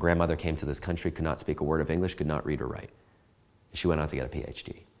Mexico. Her grandmother came to this country, could not speak a word of English, could not read or write. She went on to get a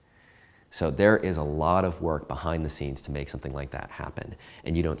PhD. So there is a lot of work behind the scenes to make something like that happen,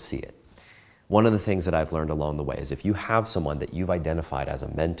 and you don't see it. One of the things that I've learned along the way is if you have someone that you've identified as a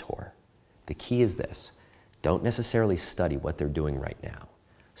mentor, the key is this: don't necessarily study what they're doing right now.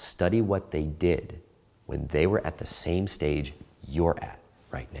 Study what they did when they were at the same stage you're at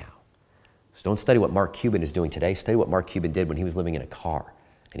right now. So don't study what Mark Cuban is doing today. Study what Mark Cuban did when he was living in a car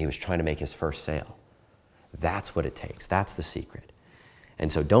and he was trying to make his first sale. That's what it takes. That's the secret.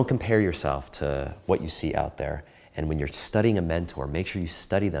 And so don't compare yourself to what you see out there. And when you're studying a mentor, make sure you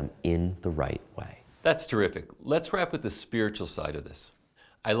study them in the right way. That's terrific. Let's wrap with the spiritual side of this.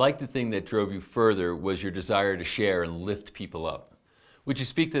 I like the thing that drove you further was your desire to share and lift people up. Would you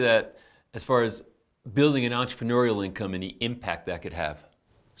speak to that as far as building an entrepreneurial income and the impact that could have?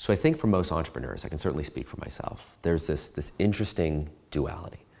 So I think for most entrepreneurs, I can certainly speak for myself, there's this interesting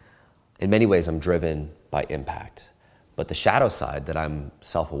duality. In many ways, I'm driven by impact. But the shadow side that I'm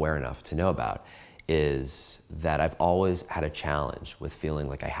self-aware enough to know about is that I've always had a challenge with feeling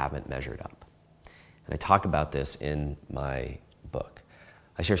like I haven't measured up. And I talk about this in my book.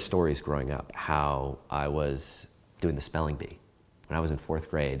 I share stories growing up, how I was doing the spelling bee. When I was in 4th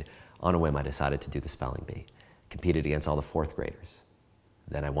grade, on a whim, I decided to do the spelling bee. Competed against all the 4th graders.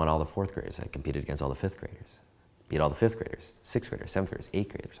 Then I won all the 4th graders. I competed against all the 5th graders. Beat all the 5th graders, 6th graders, 7th graders, 8th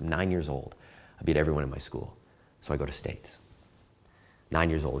graders. I'm 9 years old. I beat everyone in my school. So I go to states. 9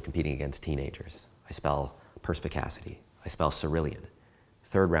 years old, competing against teenagers. I spell perspicacity. I spell cerulean.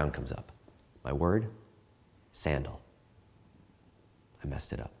 3rd round comes up. My word, sandal. I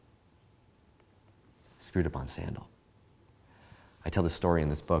messed it up. Screwed up on sandal. I tell this story in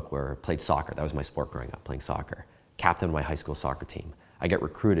this book where I played soccer. That was my sport growing up, playing soccer. Captain of my high school soccer team. I get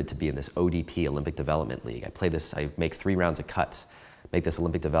recruited to be in this ODP, Olympic Development League. I play this, I make 3 rounds of cuts, make this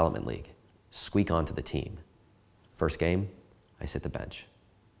Olympic Development League. Squeak onto the team. First game, I sit the bench.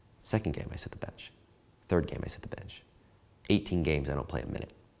 Second game, I sit the bench. Third game, I sit the bench. 18 games, I don't play a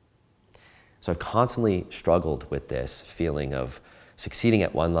minute. So I've constantly struggled with this feeling of succeeding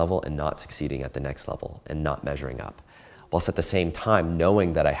at one level and not succeeding at the next level and not measuring up. Whilst at the same time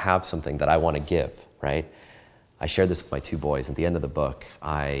knowing that I have something that I want to give, right? I shared this with my 2 boys. At the end of the book,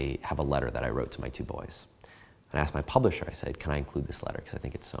 I have a letter that I wrote to my 2 boys. And I asked my publisher, I said, can I include this letter? Because I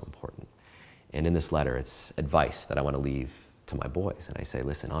think it's so important. And in this letter, it's advice that I want to leave to my boys. And I say,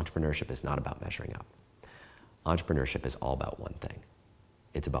 listen, entrepreneurship is not about measuring up. Entrepreneurship is all about one thing.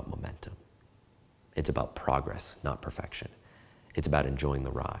 It's about momentum. It's about progress, not perfection. It's about enjoying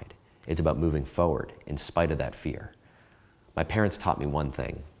the ride. It's about moving forward in spite of that fear. My parents taught me one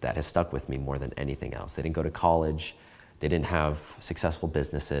thing that has stuck with me more than anything else. They didn't go to college, they didn't have successful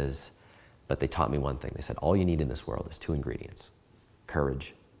businesses, but they taught me one thing. They said, all you need in this world is 2 ingredients,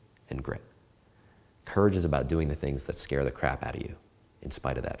 courage and grit. Courage is about doing the things that scare the crap out of you in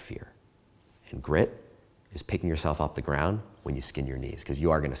spite of that fear. And grit is picking yourself off the ground when you skin your knees, because you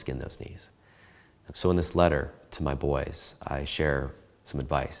are going to skin those knees. So in this letter to my boys, I share some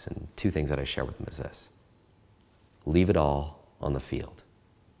advice, and 2 things that I share with them is this. Leave it all on the field,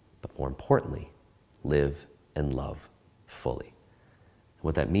 but more importantly, live and love fully. And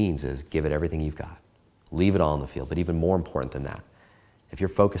what that means is give it everything you've got. Leave it all on the field, but even more important than that, if you're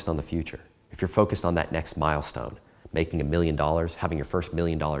focused on the future, if you're focused on that next milestone, making $1 million, having your first $1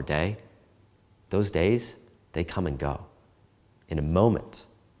 million day, those days, they come and go. In a moment,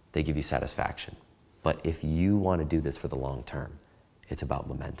 they give you satisfaction. But if you want to do this for the long term, it's about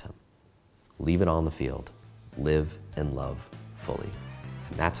momentum. Leave it on the field. Live and love fully.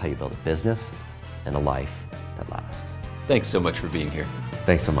 And that's how you build a business and a life that lasts. Thanks so much for being here.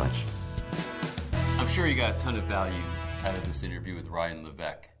 Thanks so much. I'm sure you got a ton of value out of this interview with Ryan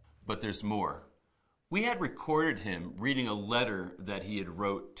Levesque, but there's more. We had recorded him reading a letter that he had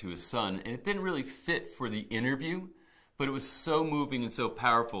wrote to his son, and it didn't really fit for the interview, but it was so moving and so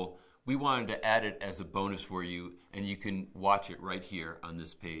powerful, we wanted to add it as a bonus for you, and you can watch it right here on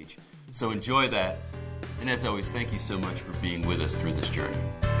this page. So enjoy that, and as always, thank you so much for being with us through this journey.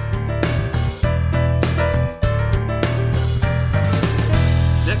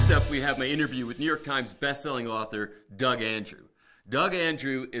 Next up, we have my interview with New York Times bestselling author Doug Andrew. Doug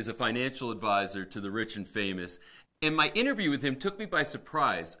Andrew is a financial advisor to the rich and famous, and my interview with him took me by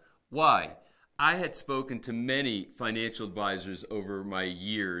surprise. Why? I had spoken to many financial advisors over my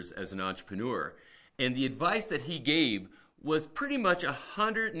years as an entrepreneur, and the advice that he gave was pretty much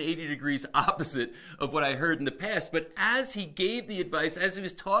 180 degrees opposite of what I heard in the past. But as he gave the advice, as he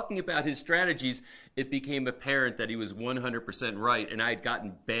was talking about his strategies, it became apparent that he was 100% right, and I had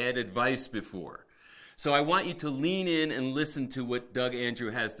gotten bad advice before. So I want you to lean in and listen to what Doug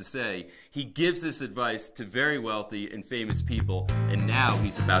Andrew has to say. He gives this advice to very wealthy and famous people, and now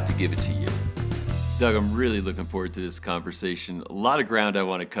he's about to give it to you. Doug, I'm really looking forward to this conversation. A lot of ground I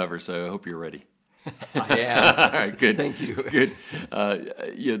want to cover, so I hope you're ready. I am. All right, good. Thank you.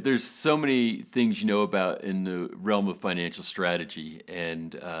 Good. There's so many things you know about in the realm of financial strategy,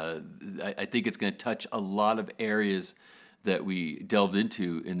 and I think it's going to touch a lot of areas that we delved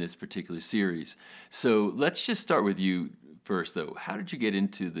into in this particular series. So let's just start with you first, though. How did you get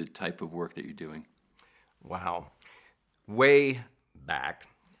into the type of work that you're doing? Wow. Way back,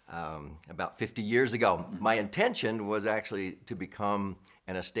 about 50 years ago, my intention was actually to become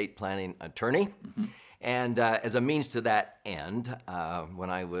an estate planning attorney. And as a means to that end, when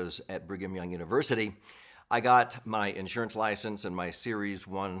I was at Brigham Young University, I got my insurance license and my Series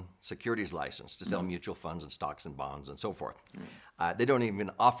 1 securities license to sell mutual funds and stocks and bonds and so forth. They don't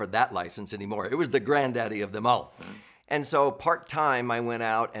even offer that license anymore. It was the granddaddy of them all. And so part-time, I went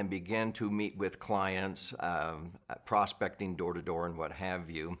out and began to meet with clients, prospecting door to door and what have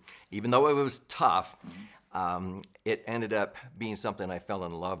you. Even though it was tough, it ended up being something I fell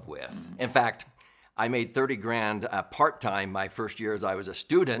in love with. In fact, I made 30 grand part-time my first year as I was a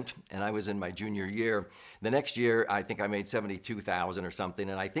student, and I was in my junior year. The next year, I think I made 72,000 or something,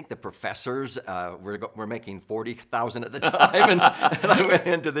 and I think the professors were making 40,000 at the time, and I went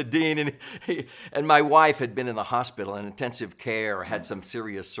into the dean, and my wife had been in the hospital in intensive care, had some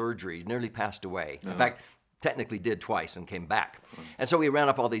serious surgeries, nearly passed away. In fact, technically did twice and came back. And so we ran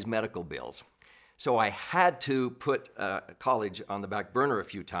up all these medical bills. So I had to put college on the back burner a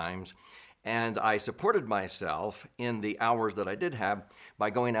few times, and I supported myself in the hours that I did have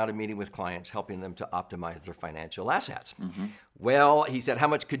by going out and meeting with clients, helping them to optimize their financial assets. Well, he said, how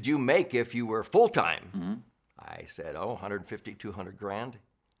much could you make if you were full-time? I said, 150, 200 grand.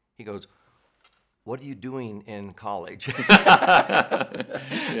 He goes, what are you doing in college?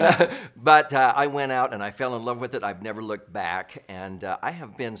 But I went out and I fell in love with it. I've never looked back. And I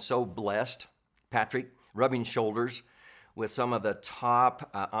have been so blessed, Patrick, rubbing shoulders with some of the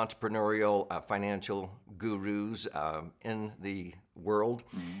top entrepreneurial financial gurus in the world.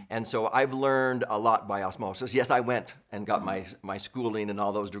 And so I've learned a lot by osmosis. Yes, I went and got my schooling and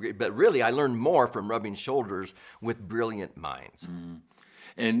all those degrees, but really I learned more from rubbing shoulders with brilliant minds.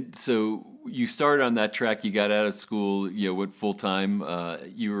 And so you started on that track, you got out of school, went full-time.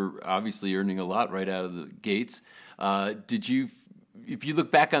 You were obviously earning a lot right out of the gates. If you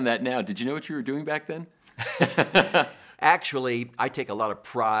look back on that now, did you know what you were doing back then? Actually, I take a lot of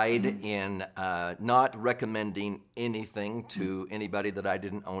pride in not recommending anything to anybody that I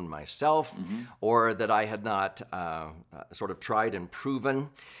didn't own myself or that I had not sort of tried and proven.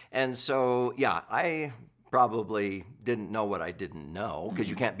 And so, yeah, I probably didn't know what I didn't know, because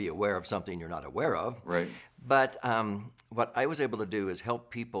you can't be aware of something you're not aware of. Right. But what I was able to do is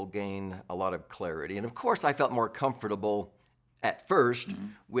help people gain a lot of clarity. And of course, I felt more comfortable at first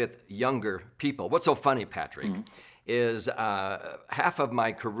with younger people. What's so funny, Patrick, is half of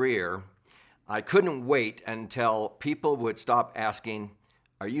my career, I couldn't wait until people would stop asking,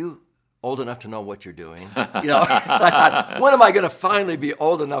 are you old enough to know what you're doing? I thought, when am I going to finally be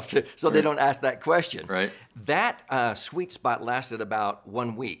old enough to, so they don't ask that question? Right. That sweet spot lasted about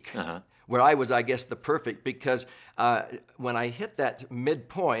 1 week, where I was, I guess, the perfect, because when I hit that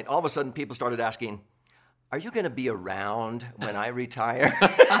midpoint, all of a sudden people started asking, are you going to be around when I retire?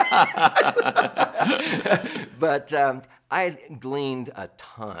 But I gleaned a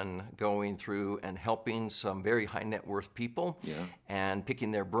ton going through and helping some very high net worth people and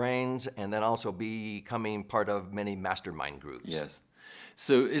picking their brains, and then also becoming part of many mastermind groups. Yes.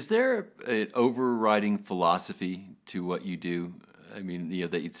 So is there an overriding philosophy to what you do? I mean,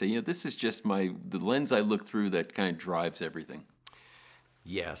 that you'd say, this is just the lens I look through that kind of drives everything.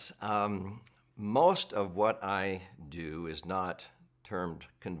 Yes. Most of what I do is not termed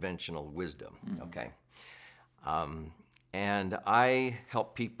conventional wisdom, okay? And I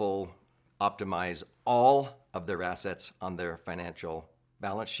help people optimize all of their assets on their financial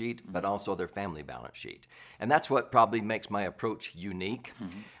balance sheet, but also their family balance sheet. And that's what probably makes my approach unique.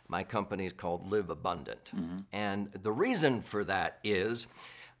 My company is called Live Abundant. And the reason for that is,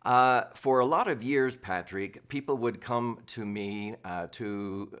 for a lot of years, Patrick, people would come to me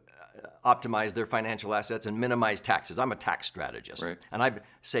to optimize their financial assets and minimize taxes. I'm a tax strategist, and I've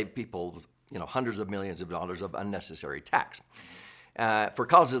saved people, hundreds of millions of dollars of unnecessary tax for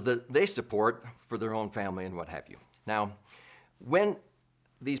causes that they support for their own family and what have you. Now, when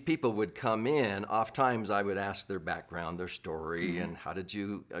these people would come in, oftentimes I would ask their background, their story, and how did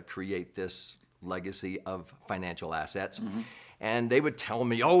you create this legacy of financial assets? And they would tell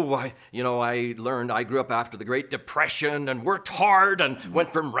me, I grew up after the Great Depression and worked hard and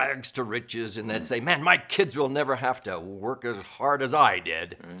went from rags to riches. And they'd say, man, my kids will never have to work as hard as I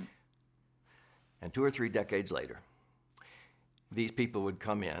did. And 2 or 3 decades later, these people would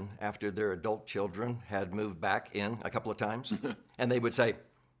come in after their adult children had moved back in a couple of times. And they would say,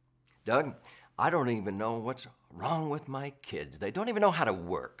 Doug, I don't even know what's wrong with my kids. They don't even know how to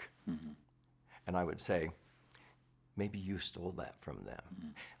work. And I would say, maybe you stole that from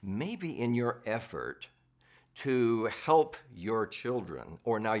them. Maybe in your effort to help your children,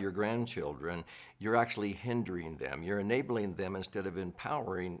 or now your grandchildren, you're actually hindering them. You're enabling them instead of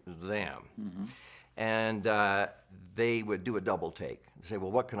empowering them. And they would do a double take. They say,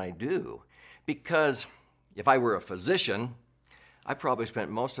 well, what can I do? Because if I were a physician, I probably spent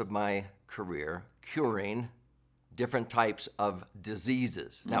most of my career curing different types of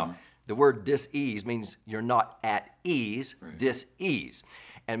diseases. Now, the word dis-ease means you're not at ease, dis-ease.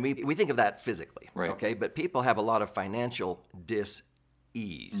 And we think of that physically, okay? But people have a lot of financial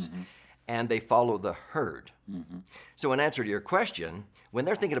dis-ease, and they follow the herd. So in answer to your question, when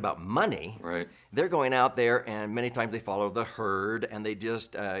they're thinking about money, they're going out there, and many times they follow the herd, and they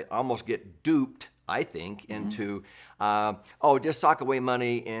just almost get duped, I think, into, just sock away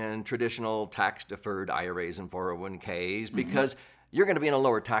money in traditional tax-deferred IRAs and 401ks because you're going to be in a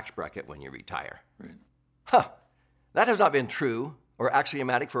lower tax bracket when you retire. Right. Huh. That has not been true or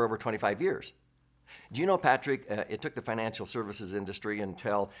axiomatic for over 25 years. Do you know, Patrick, it took the financial services industry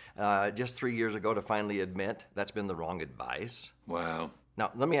until just 3 years ago to finally admit that's been the wrong advice? Wow.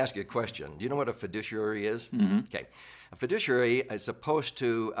 Now, let me ask you a question. Do you know what a fiduciary is? Okay. A fiduciary is supposed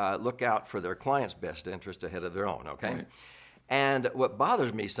to look out for their client's best interest ahead of their own, okay? Right. And what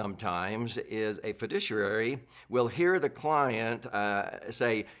bothers me sometimes is a fiduciary will hear the client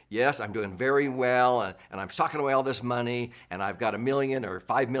say, yes, I'm doing very well, and I'm socking away all this money, and I've got $1 million or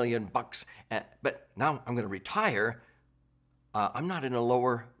 $5 million bucks, but now I'm going to retire. I'm not in a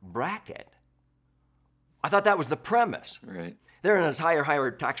lower bracket. I thought that was the premise. Right. They're in as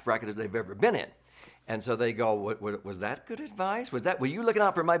higher tax bracket as they've ever been in. And so they go, was that good advice? Were you looking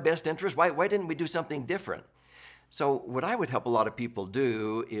out for my best interest? Why didn't we do something different? So what I would help a lot of people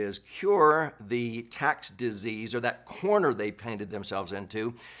do is cure the tax disease or that corner they painted themselves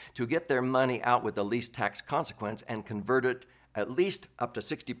into to get their money out with the least tax consequence and convert it at least up to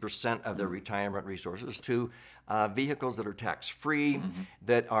 60% of their retirement resources to vehicles that are tax-free,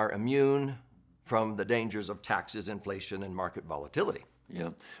 that are immune from the dangers of taxes, inflation, and market volatility. Yeah.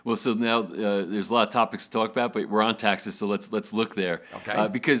 Well, so now there's a lot of topics to talk about, but we're on taxes, so let's look there. Okay.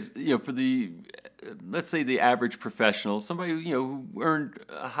 Because for the let's say the average professional, somebody who earned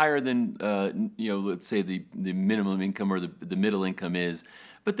higher than let's say the minimum income or the middle income is,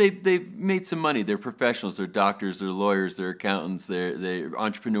 but they've made some money. They're professionals. They're doctors. They're lawyers. They're accountants. They're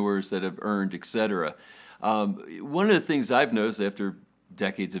entrepreneurs that have earned, etc. One of the things I've noticed after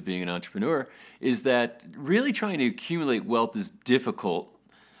decades of being an entrepreneur is that really trying to accumulate wealth is difficult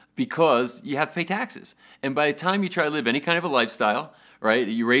because you have to pay taxes. And by the time you try to live any kind of a lifestyle, right,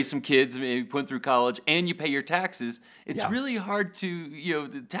 you raise some kids, maybe put them through college, and you pay your taxes, it's really hard to,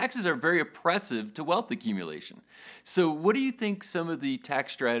 the taxes are very oppressive to wealth accumulation. So what do you think some of the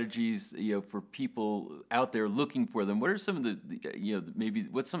tax strategies, for people out there looking for them, what are some of the, maybe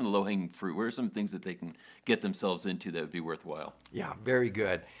what's some of the low-hanging fruit? What are some things that they can get themselves into that would be worthwhile? Yeah, very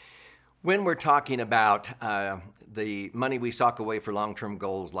good. When we're talking about the money we sock away for long-term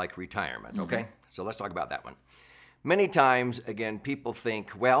goals like retirement, okay? So let's talk about that one. Many times, again, people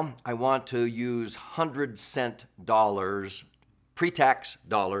think, well, I want to use 100-cent dollars, pre-tax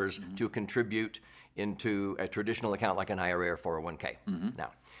dollars, to contribute into a traditional account like an IRA or 401k.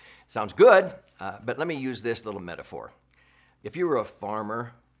 Now, sounds good, but let me use this little metaphor. If you were a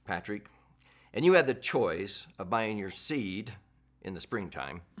farmer, Patrick, and you had the choice of buying your seed in the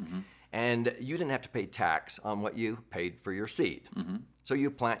springtime, and you didn't have to pay tax on what you paid for your seed. So you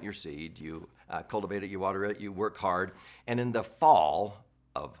plant your seed, you cultivate it, you water it, you work hard, and in the fall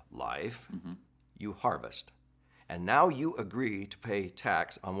of life, you harvest. And now you agree to pay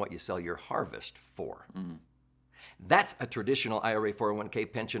tax on what you sell your harvest for. That's a traditional IRA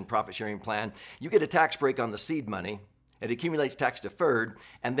 401k pension profit sharing plan. You get a tax break on the seed money, it accumulates tax deferred,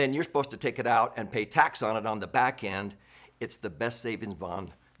 and then you're supposed to take it out and pay tax on it on the back end. It's the best savings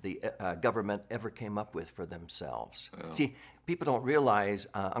bond the government ever came up with for themselves. Oh. See, people don't realize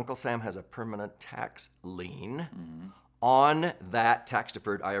Uncle Sam has a permanent tax lien on that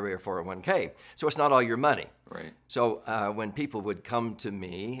tax-deferred IRA or 401k. So it's not all your money. Right. So when people would come to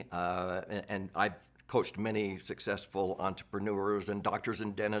me, and I've coached many successful entrepreneurs and doctors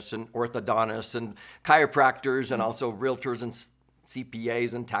and dentists and orthodontists and chiropractors and also realtors and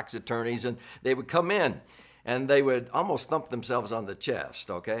CPAs and tax attorneys, and they would come in and they would almost thump themselves on the chest,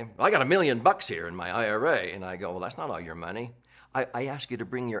 okay? Well, I got $1 million here in my IRA. And I go, well, that's not all your money. I ask you to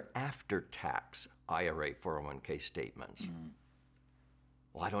bring your after-tax IRA 401k statements.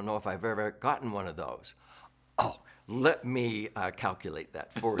 Well, I don't know if I've ever gotten one of those. Oh, let me calculate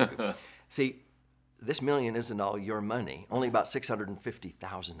that for you. See, this $1 million isn't all your money. Only about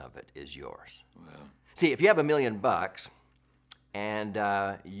 $650,000 of it is yours. Wow. See, if you have $1 million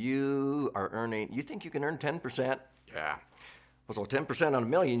and you are earning, you think you can earn 10%? Yeah. Well, so 10% on $1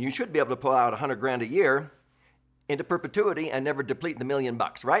 million, you should be able to pull out $100,000 a year into perpetuity and never deplete the $1 million,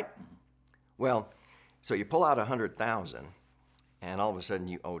 right? Well, so you pull out $100,000, and all of a sudden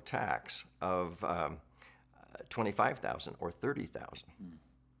you owe tax of $25,000 or $30,000.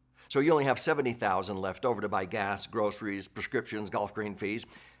 So you only have $70,000 left over to buy gas, groceries, prescriptions, golf green fees.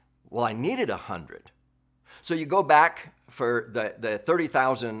 Well, I needed $100,000. So you go back for the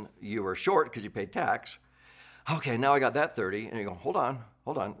 $30,000 you were short because you paid tax. Okay, now I got that 30, and you go, hold on.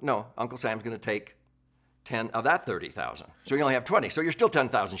 No, Uncle Sam's going to take 10 of that 30,000. So you only have 20. So you're still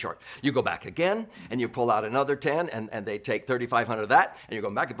 10,000 short. You go back again, and you pull out another 10, and they take 3,500 of that, and you're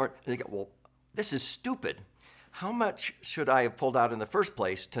going back and forth. And you go, well, this is stupid. How much should I have pulled out in the first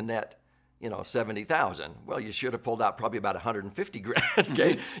place to net, 70,000? Well, you should have pulled out probably about 150 grand,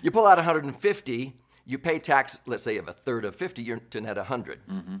 okay? You pull out 150, you pay tax, let's say, of a third of 50, you're to net 100.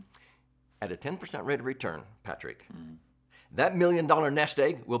 At a 10% rate of return, Patrick, that $1 million nest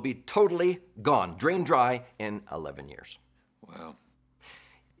egg will be totally gone, drained dry in 11 years. Wow.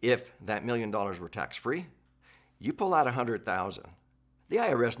 If that $1 million were tax-free, you pull out 100,000. The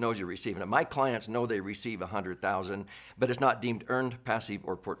IRS knows you're receiving it. My clients know they receive 100,000, but it's not deemed earned, passive,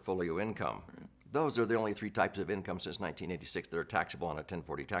 or portfolio income. Those are the only 3 types of income since 1986 that are taxable on a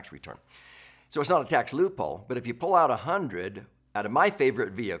 1040 tax return. So it's not a tax loophole, but if you pull out 100 out of my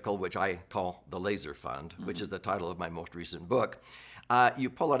favorite vehicle, which I call the Laser Fund, which is the title of my most recent book, you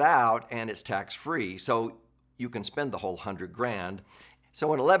pull it out and it's tax-free, so you can spend the whole 100 grand.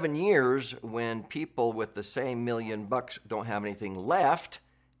 So in 11 years, when people with the same $1 million don't have anything left,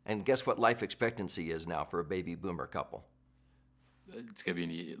 and guess what life expectancy is now for a baby boomer couple? It's going to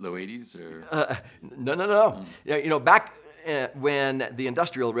be in the low 80s or? No. Back when the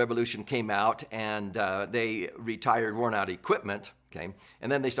Industrial Revolution came out and they retired worn out equipment, okay, and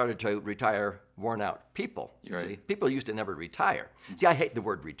then they started to retire worn out people. Right. See? People used to never retire. See, I hate the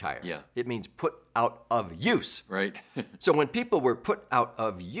word retire. Yeah. It means put out of use. Right. So when people were put out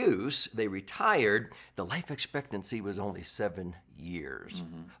of use, they retired, the life expectancy was only 7 years.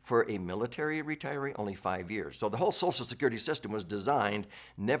 For a military retiree, only 5 years. So the whole Social Security system was designed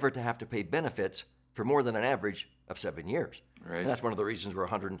never to have to pay benefits for more than an average of 7 years. Right. And that's one of the reasons we're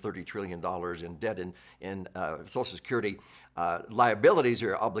 $130 trillion in debt in Social Security liabilities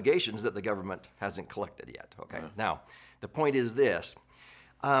or obligations that the government hasn't collected yet. Okay. Now, the point is this.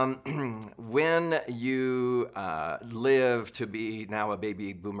 When you live to be now a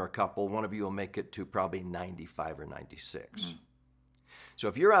baby boomer couple, one of you will make it to probably 95 or 96. So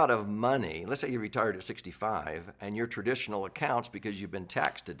if you're out of money, let's say you retired at 65, and your traditional accounts, because you've been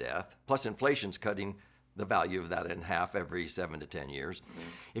taxed to death, plus inflation's cutting the value of that in half every 7 to 10 years.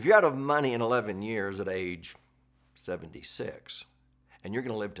 If you're out of money in 11 years at age 76, and you're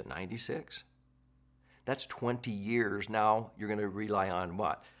going to live to 96, that's 20 years now you're going to rely on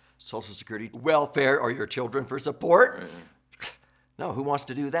what? Social Security, welfare, or your children for support? Right. No, who wants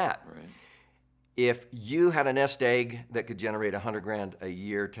to do that? Right. If you had a nest egg that could generate 100 grand a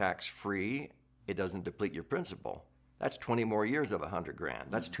year tax-free, it doesn't deplete your principal. That's 20 more years of 100 grand.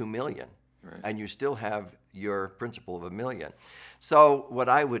 That's 2 million. Right. And you still have your principal of $1 million. So what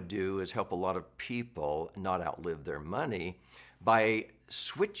I would do is help a lot of people not outlive their money by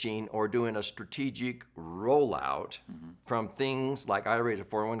switching or doing a strategic rollout from things like IRAs or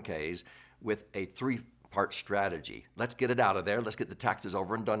 401ks with a 3-part strategy. Let's get it out of there. Let's get the taxes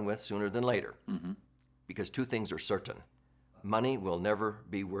over and done with sooner than later. Because 2 things are certain. Money will never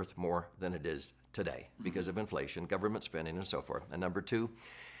be worth more than it is today because of inflation, government spending, and so forth. And number 2,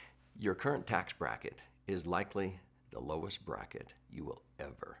 your current tax bracket is likely the lowest bracket you will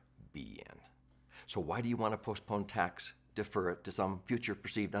ever be in. So why do you want to postpone tax, defer it to some future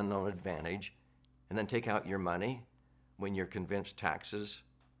perceived unknown advantage, and then take out your money when you're convinced taxes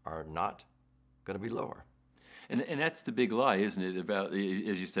are not going to be lower? And that's the big lie, isn't it? About,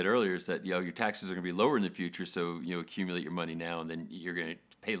 as you said earlier, is that your taxes are going to be lower in the future, so accumulate your money now, and then you're going to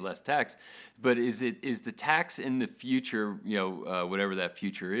pay less tax. But is the tax in the future, whatever that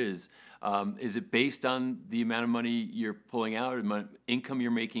future is it based on the amount of money you're pulling out, or income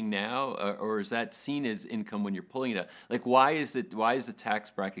you're making now, or is that seen as income when you're pulling it out? Like, why is the tax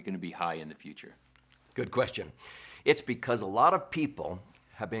bracket going to be high in the future? Good question. It's because a lot of people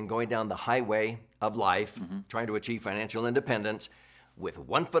have been going down the highway of life, trying to achieve financial independence with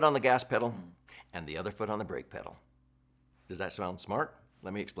one foot on the gas pedal and the other foot on the brake pedal. Does that sound smart?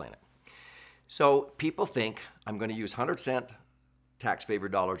 Let me explain it. So people think I'm going to use 100-cent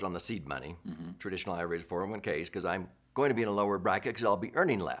tax-favored dollars on the seed money, traditional IRAs, 401ks, because I'm going to be in a lower bracket because I'll be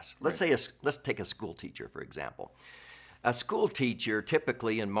earning less. Let's take a school teacher, for example. A school teacher,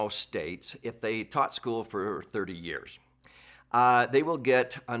 typically in most states, if they taught school for 30 years, they will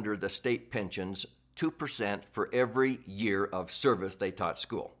get under the state pensions 2% for every year of service they taught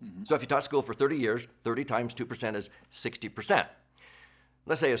school. So if you taught school for 30 years, 30 times 2% is 60%.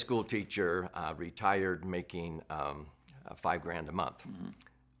 Let's say a school teacher retired making $5 grand a month.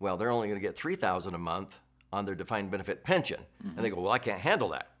 Well, they're only going to get $3,000 a month on their defined benefit pension. And they go, well, I can't handle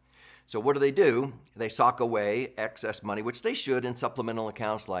that. So what do? They sock away excess money, which they should, in supplemental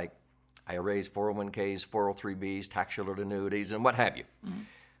accounts like IRAs, 401ks, 403bs, tax-sheltered annuities, and what have you.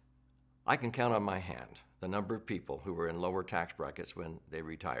 I can count on my hand the number of people who were in lower tax brackets when they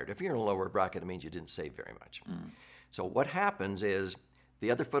retired. If you're in a lower bracket, it means you didn't save very much. So what happens is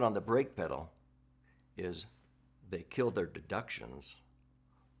the other foot on the brake pedal is they kill their deductions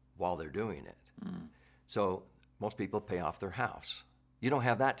while they're doing it. So most people pay off their house. You don't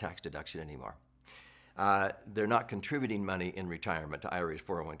have that tax deduction anymore. They're not contributing money in retirement to IRAs,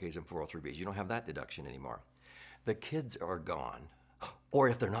 401ks, and 403bs. You don't have that deduction anymore. The kids are gone. Or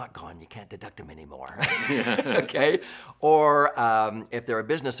if they're not gone, you can't deduct them anymore. Okay? Or if they're a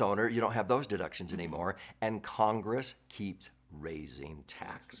business owner, you don't have those deductions anymore. And Congress keeps raising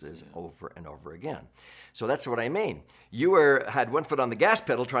taxes over and over again. So that's what I mean. You had one foot on the gas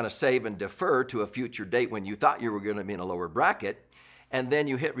pedal trying to save and defer to a future date when you thought you were going to be in a lower bracket, and then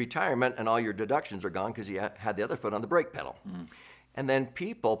you hit retirement and all your deductions are gone because you had the other foot on the brake pedal. And then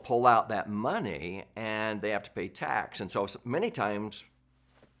people pull out that money and they have to pay tax. And so many times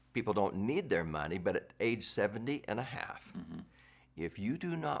people don't need their money, but at age 70 and a half, if you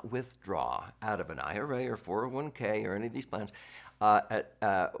do not withdraw out of an IRA or 401k or any of these plans,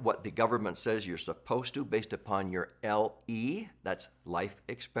 what the government says you're supposed to based upon your LE, that's life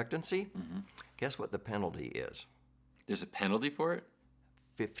expectancy, guess what the penalty is? There's a penalty for it?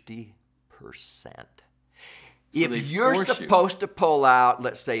 50%. So if you're supposed to pull out,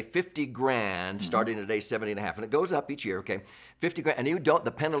 let's say 50 grand starting at age 70 and a half, and it goes up each year, okay, 50 grand, and you don't,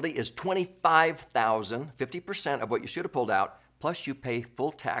 the penalty is $25,000, 50% of what you should have pulled out, plus you pay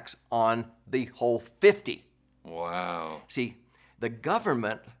full tax on the whole 50. Wow. See, the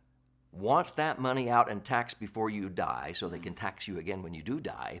government wants that money out and taxed before you die so they can tax you again when you do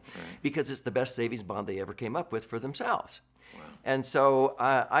die, because it's the best savings bond they ever came up with for themselves. Wow. And so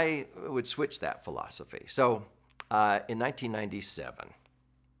I would switch that philosophy. So in 1997,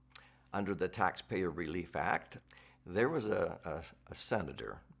 under the Taxpayer Relief Act, there was a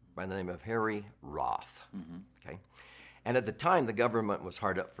senator by the name of Harry Roth, okay? And at the time, the government was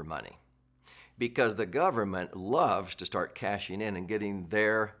hard up for money because the government loves to start cashing in and getting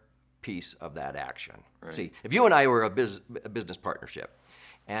their piece of that action. Right. See, if you and I were a business partnership,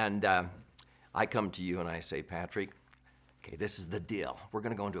 and I come to you and I say, Patrick, okay, this is the deal. We're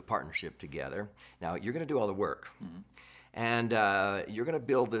going to go into a partnership together. Now, you're going to do all the work, and you're going to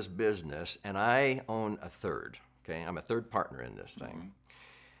build this business, and I own a third, okay? I'm a third partner in this thing.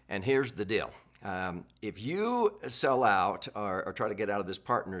 And here's the deal. If you sell out or try to get out of this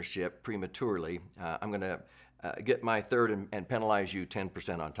partnership prematurely, I'm going to get my third and penalize you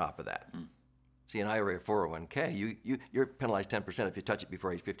 10% on top of that. See, an IRA or 401k, you're penalized 10% if you touch it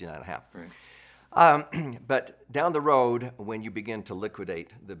before age 59 and a half. Right. But down the road, when you begin to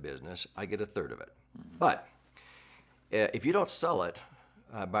liquidate the business, I get a third of it. But if you don't sell it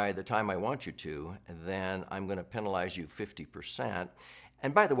by the time I want you to, then I'm going to penalize you 50%.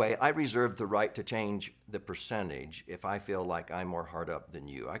 And by the way, I reserve the right to change the percentage if I feel like I'm more hard up than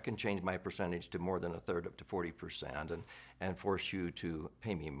you. I can change my percentage to more than a third, up to 40%, and force you to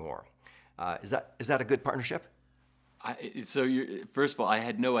pay me more. Is that a good partnership? First of all, I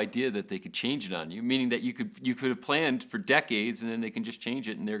had no idea that they could change it on you, meaning that you could have planned for decades and then they can just change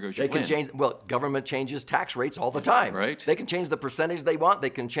it and there goes your plan. They can change, well, government changes tax rates all the time. Right. They can change the percentage they want.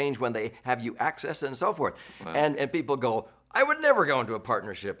 They can change when they have you access and so forth. Wow. And people go, I would never go into a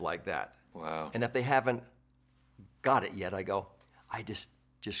partnership like that. Wow. And if they haven't got it yet, I go, I just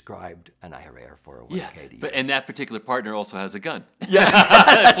described an IRA or 401k to you. And that particular partner also has a gun.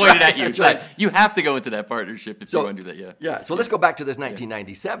 Yeah. Pointed at you. That's right. You have to go into that partnership if you want to do that, Yeah, so let's go back to this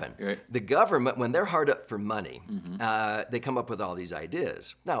 1997. Right. The government, when they're hard up for money, they come up with all these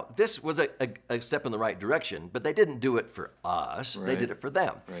ideas. Now, this was a step in the right direction, but they didn't do it for us. Right. They did it for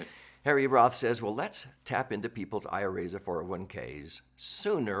them. Right. Harry Roth says, well, let's tap into people's IRAs or 401ks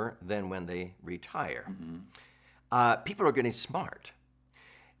sooner than when they retire. People are getting smart.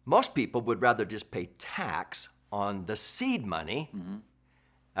 Most people would rather just pay tax on the seed money,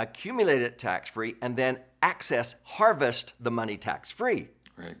 accumulate it tax-free, and then harvest the money tax-free.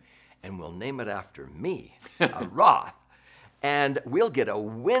 Right. And we'll name it after me, a Roth. And we'll get a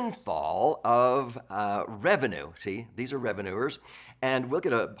windfall of revenue. See, these are revenuers. And we'll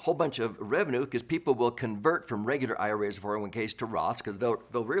get a whole bunch of revenue because people will convert from regular IRAs or 401ks to Roths because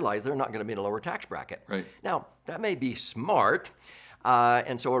they'll realize they're not going to be in a lower tax bracket. Right. Now, that may be smart.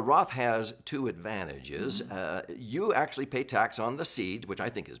 And so a Roth has two advantages. You actually pay tax on the seed, which I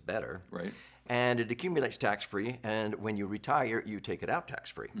think is better. Right. And it accumulates tax-free. And when you retire, you take it out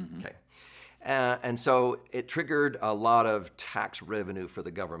tax-free. Okay. And so it triggered a lot of tax revenue for the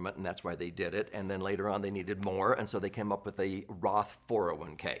government, and that's why they did it. And then later on, they needed more, and so they came up with a Roth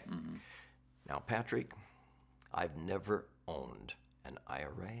 401k. Now, Patrick, I've never owned an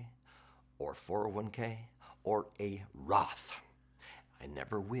IRA or 401k or a Roth. I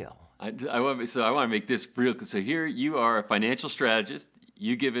never will. I want to make this real. So here you are a financial strategist.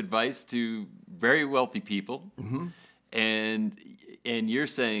 You give advice to very wealthy people, and you're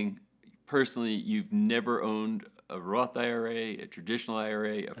saying personally you've never owned a Roth IRA, a traditional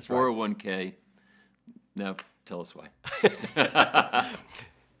IRA, a 401k. Now tell us why.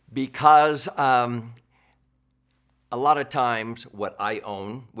 Because a lot of times what I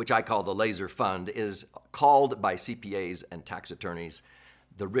own, which I call the laser fund, is called by CPAs and tax attorneys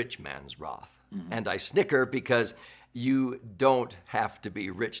the rich man's Roth. And I snicker because you don't have to be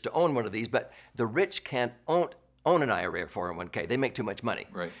rich to own one of these, but the rich can't own an IRA or 401k. They make too much money.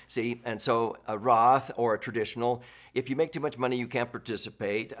 Right. See, and so a Roth or a traditional, if you make too much money, you can't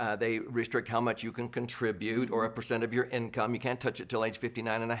participate. They restrict how much you can contribute or a percent of your income. You can't touch it till age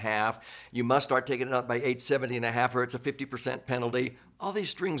 59 and a half. You must start taking it out by age 70 and a half or it's a 50% penalty. All these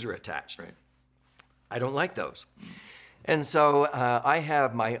strings are attached. Right. I don't like those. And so I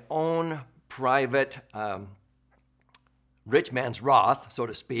have my own private rich man's Roth, so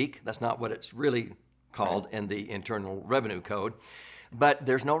to speak. That's not what it's really called in the Internal Revenue Code. But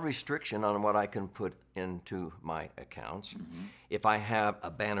there's no restriction on what I can put into my accounts. If I have a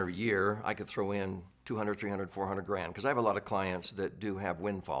banner year, I could throw in 200, 300, 400 grand, because I have a lot of clients that do have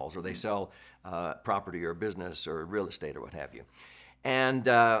windfalls, or they sell property or business or real estate or what have you. And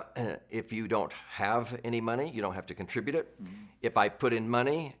if you don't have any money, you don't have to contribute it. If I put in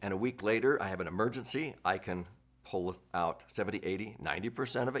money and a week later I have an emergency, I can pull out 70, 80,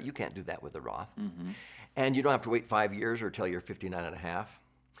 90% of it. You can't do that with a Roth. And you don't have to wait 5 years or till you're 59 and a half.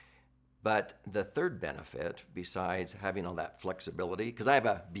 But the third benefit, besides having all that flexibility, because I have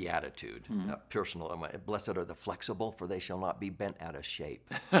a beatitude, a personal, blessed are the flexible, for they shall not be bent out of shape.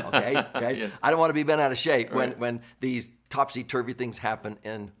 Okay? Yes. I don't want to be bent out of shape when these topsy-turvy things happen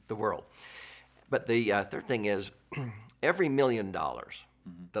in the world. But the third thing is, every $1 million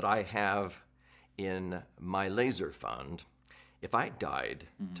that I have in my laser fund, if I died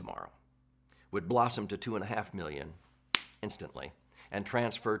tomorrow, would blossom to $2.5 million instantly and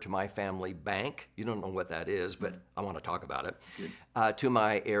transfer to my family bank. You don't know what that is, but I want to talk about it. To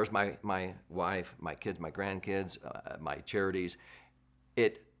my heirs, my wife, my kids, my grandkids, my charities.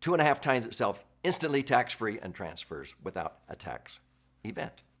 It 2.5 times itself instantly tax-free and transfers without a tax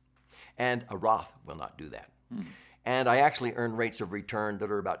event. And a Roth will not do that. And I actually earn rates of return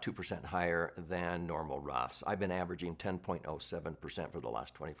that are about 2% higher than normal Roths. I've been averaging 10.07% for the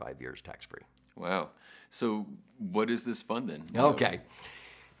last 25 years tax-free. Wow. So what is this fund then? Okay.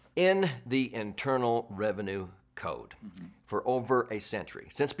 In the Internal Revenue Code, for over a century,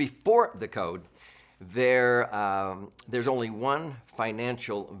 since before the code, there's only one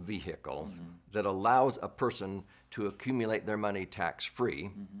financial vehicle that allows a person to accumulate their money tax-free.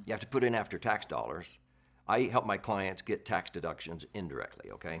 You have to put in after-tax dollars. I help my clients get tax deductions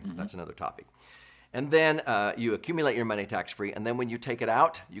indirectly, okay? That's another topic. And then you accumulate your money tax-free, and then when you take it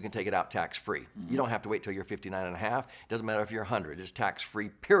out, you can take it out tax-free. You don't have to wait till you're 59 and a half. It doesn't matter if you're 100. It's tax-free,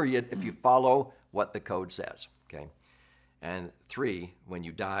 period, if you follow what the code says, okay? And 3, when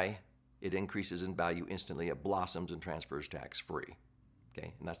you die, it increases in value instantly. It blossoms and transfers tax-free,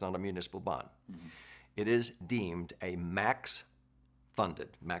 okay? And that's not a municipal bond. It is deemed a maximum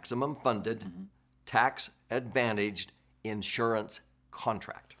funded, tax-advantaged insurance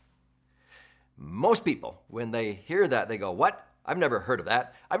contract. Most people, when they hear that, they go, what? I've never heard of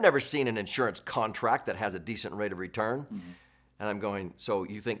that. I've never seen an insurance contract that has a decent rate of return. And I'm going, so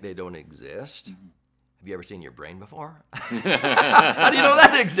you think they don't exist? Have you ever seen your brain before? How do you know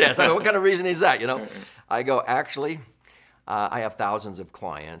that exists? I go, what kind of reason is that, you know? I go, actually, I have thousands of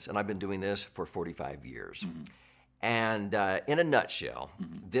clients, and I've been doing this for 45 years. And in a nutshell,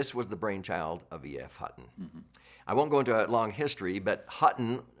 this was the brainchild of E.F. Hutton. I won't go into a long history, but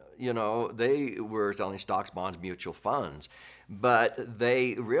Hutton, you know, they were selling stocks, bonds, mutual funds. But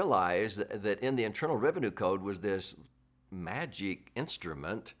they realized that in the Internal Revenue Code was this magic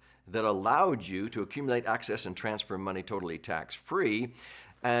instrument that allowed you to accumulate, access, and transfer money totally tax-free.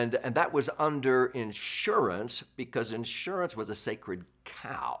 And that was under insurance, because insurance was a sacred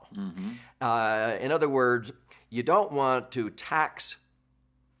cow. In other words, you don't want to tax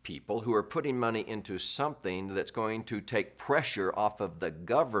people who are putting money into something that's going to take pressure off of the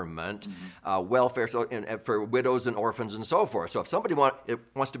government, welfare, and for widows and orphans and so forth. So if somebody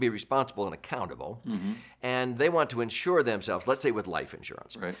wants to be responsible and accountable, and they want to insure themselves, let's say with life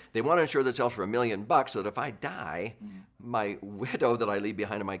insurance, they want to insure themselves for $1 million so that if I die, my widow that I leave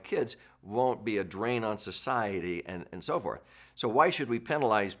behind to my kids won't be a drain on society and so forth. So why should we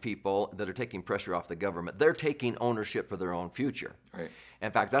penalize people that are taking pressure off the government? They're taking ownership for their own future.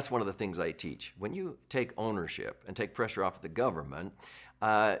 In fact, that's one of the things I teach. When you take ownership and take pressure off the government,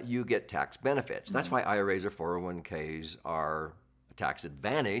 you get tax benefits. That's why IRAs or 401ks are tax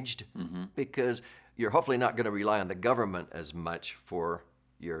advantaged because you're hopefully not going to rely on the government as much for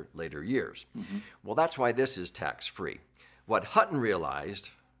your later years. Well, that's why this is tax-free. What Hutton realized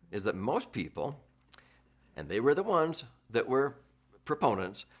is that most people, and they were the ones that were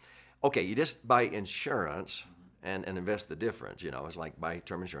proponents, okay, you just buy insurance and invest the difference. It's like buy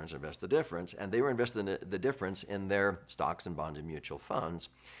term insurance, invest the difference. And they were investing the difference in their stocks and bonds and mutual funds.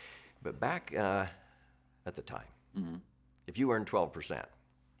 But back at the time, if you earned 12%,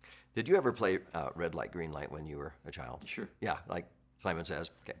 did you ever play red light, green light when you were a child? Sure. Yeah, like Simon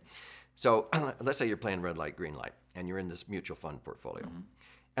says. Okay. So let's say you're playing red light, green light, and you're in this mutual fund portfolio.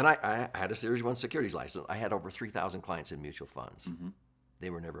 And I had a Series 1 securities license. I had over 3,000 clients in mutual funds. They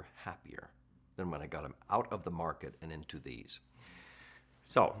were never happier than when I got them out of the market and into these.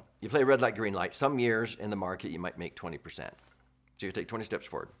 So you play red light, green light. Some years in the market, you might make 20%. So you take 20 steps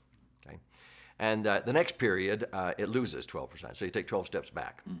forward, okay? And the next period, it loses 12%. So you take 12 steps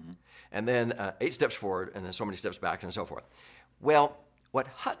back. And then 8 steps forward, and then so many steps back, and so forth. Well, what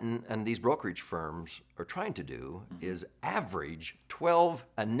Hutton and these brokerage firms are trying to do is average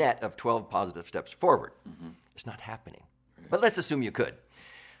a net of 12 positive steps forward. It's not happening. But let's assume you could.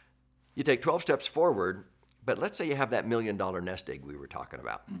 You take 12 steps forward, but let's say you have that $1 million nest egg we were talking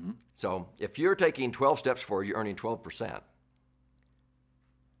about. So if you're taking 12 steps forward, you're earning 12%.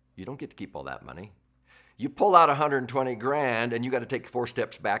 You don't get to keep all that money. You pull out 120 grand, and you got to take 4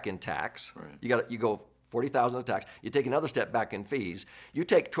 steps back in tax. Right. You go 40,000 in tax. You take another step back in fees. You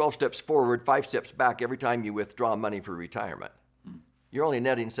take 12 steps forward, 5 steps back every time you withdraw money for retirement. You're only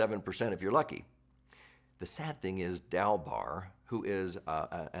netting 7% if you're lucky. The sad thing is Dalbar, who is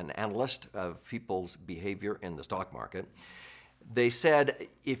an analyst of people's behavior in the stock market, they said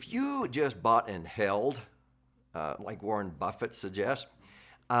if you just bought and held, like Warren Buffett suggests,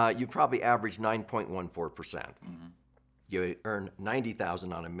 you probably average 9.14%. You earn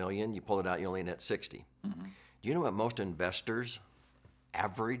 90,000 on $1 million. You pull it out, you only net 60. Do you know what most investors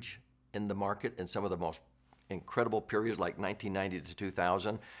average in the market in some of the most incredible periods like 1990 to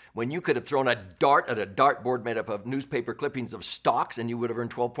 2000, when you could have thrown a dart at a dartboard made up of newspaper clippings of stocks and you would have earned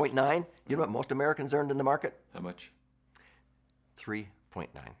 12.9? You know what most Americans earned in the market? How much? 3.9.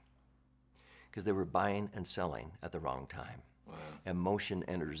 Because they were buying and selling at the wrong time. Wow. Emotion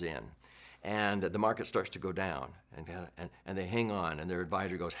enters in. And the market starts to go down, and they hang on, and their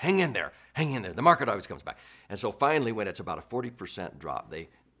advisor goes, hang in there. The market always comes back. And so finally, when it's about a 40% drop,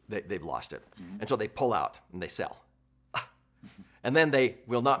 they've lost it. And so they pull out, and they sell. And then they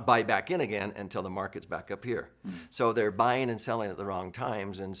will not buy back in again until the market's back up here. So they're buying and selling at the wrong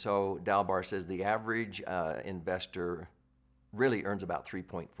times, and so Dalbar says the average investor really earns about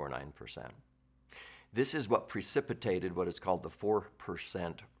 3.49%. This is what precipitated what is called the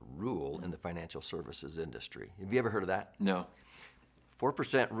 4% rule in the financial services industry. Have you ever heard of that? No.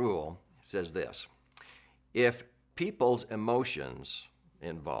 4% rule says this: if people's emotions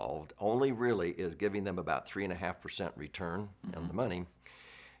involved only really is giving them about 3.5% return on the money,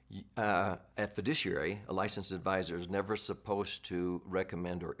 a fiduciary, a licensed advisor, is never supposed to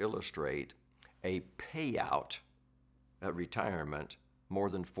recommend or illustrate a payout at retirement more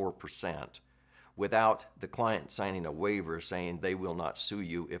than 4%. Without the client signing a waiver saying they will not sue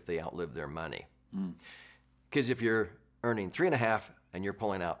you if they outlive their money. Because if you're earning 3.5 and you're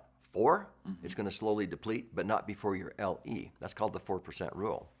pulling out 4, it's going to slowly deplete, but not before your LE. That's called the 4%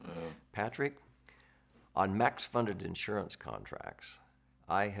 rule. Patrick, on max-funded insurance contracts,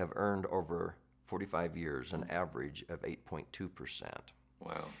 I have earned over 45 years an average of 8.2%.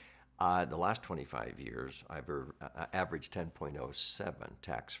 Wow. The last 25 years, I've averaged 10.07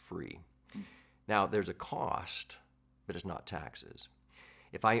 tax-free. Now, there's a cost, but it's not taxes.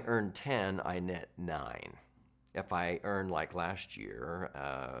 If I earn 10, I net 9. If I earn like last year,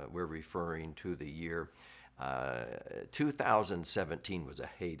 we're referring to the year 2017 was a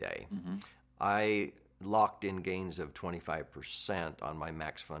heyday. I locked in gains of 25% on my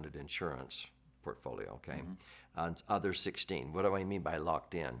max-funded insurance portfolio, okay? On other 16. What do I mean by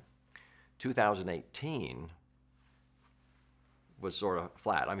locked in? 2018 was sort of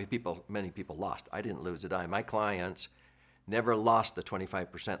flat. I mean, many people lost. I didn't lose a dime. My clients never lost the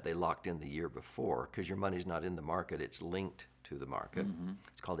 25% they locked in the year before, because your money's not in the market, it's linked to the market.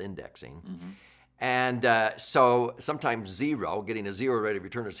 It's called indexing. And so sometimes zero, getting a zero rate of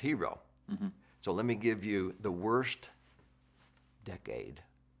return is hero. So let me give you the worst decade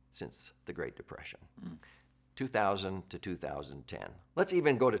since the Great Depression. 2000 to 2010. Let's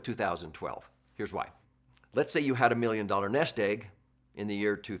even go to 2012. Here's why. Let's say you had $1 million nest egg in the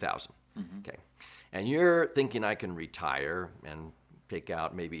year 2000, okay? And you're thinking I can retire and take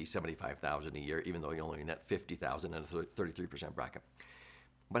out maybe $75,000 a year, even though you only net $50,000 in a 33% bracket.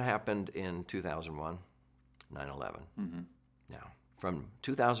 What happened in 2001? 9/11. Now, from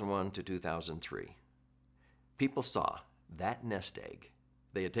 2001 to 2003, people saw that nest egg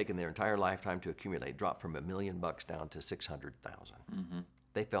they had taken their entire lifetime to accumulate drop from $1 million down to 600,000.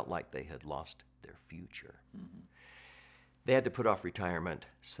 They felt like they had lost their future. They had to put off retirement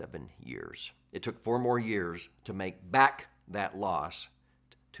 7 years. It took 4 more years to make back that loss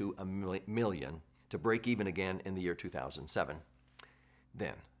to $1 million to break even again in the year 2007.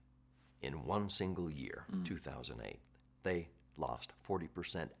 Then, in one single year, 2008, they lost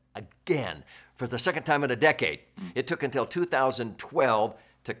 40% again for the second time in a decade. It took until 2012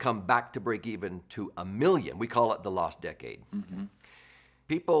 to come back to break even to $1 million. We call it the lost decade.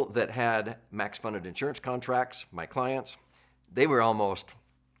 People that had max funded insurance contracts, my clients, they were almost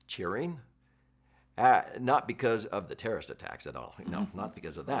cheering. Not because of the terrorist attacks at all. No, not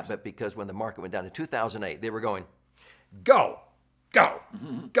because of that, but because when the market went down in 2008, they were going, go, go,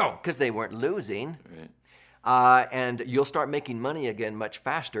 go, because they weren't losing. And you'll start making money again much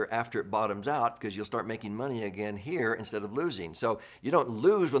faster after it bottoms out, because you'll start making money again here instead of losing. So you don't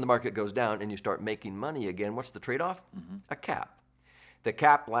lose when the market goes down and you start making money again. What's the trade-off? A cap. The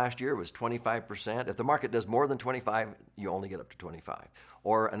cap last year was 25%. If the market does more than 25, you only get up to 25.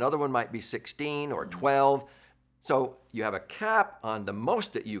 Or another one might be 16 or 12. So you have a cap on the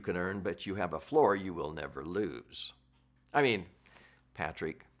most that you can earn, but you have a floor you will never lose. I mean,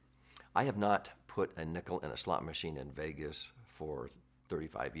 Patrick, I have not put a nickel in a slot machine in Vegas for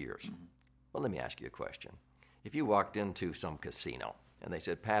 35 years. Well, let me ask you a question. If you walked into some casino and they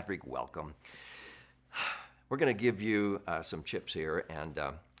said, Patrick, welcome. We're going to give you some chips here, and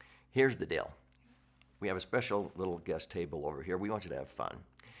here's the deal. We have a special little guest table over here. We want you to have fun.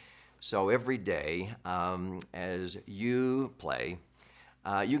 So every day, as you play,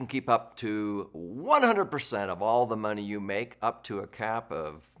 you can keep up to 100% of all the money you make, up to a cap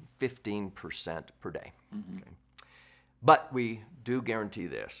of 15% per day. Okay. But we do guarantee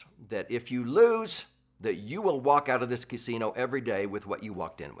this, that if you lose, that you will walk out of this casino every day with what you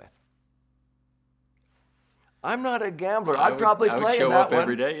walked in with. I'm not a gambler. I'd probably play in that one. I would show up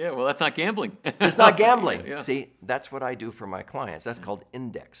every day. Yeah, well, that's not gambling. It's not gambling. Yeah. See, that's what I do for my clients. That's called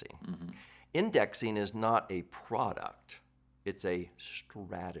indexing. Indexing is not a product. It's a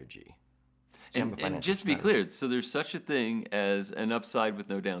strategy. And just to be clear, so there's such a thing as an upside with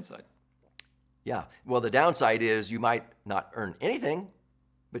no downside. Yeah. Well, the downside is you might not earn anything,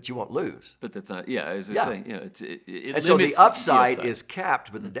 but you won't lose. But that's not, as I say, it and so the upside is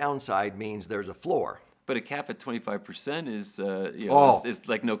capped, but the downside means there's a floor. But a cap at 25% is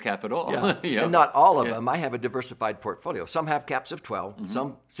like no cap at all. Yeah. And not all of them. I have a diversified portfolio. Some have caps of 12,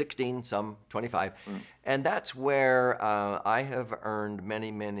 some 16, some 25. And that's where I have earned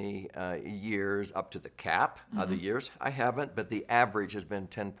many, many years up to the cap. Other years I haven't, but the average has been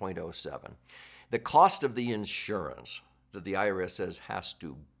 10.07. The cost of the insurance that the IRS says has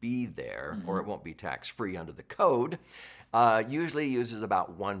to be there, or it won't be tax-free under the code, usually uses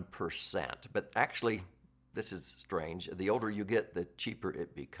about 1%. But actually, this is strange. The older you get, the cheaper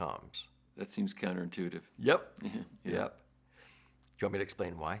it becomes. That seems counterintuitive. Yep. Yep. Do you want me to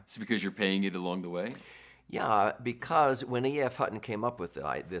explain why? It's because you're paying it along the way? Yeah, because when E.F. Hutton came up with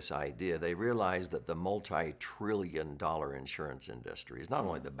this idea, they realized that the multi-trillion-dollar insurance industry is not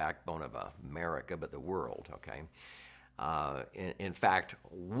only the backbone of America, but the world, okay? In fact,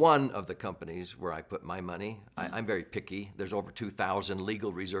 one of the companies where I put my money, I'm very picky. There's over 2,000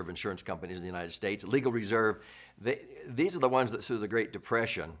 legal reserve insurance companies in the United States. Legal reserve, these are the ones that through the Great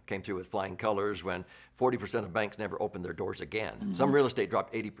Depression came through with flying colors when 40% of banks never opened their doors again. Some real estate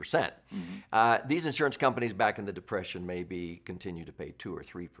dropped 80%. These insurance companies back in the Depression maybe continue to pay 2 or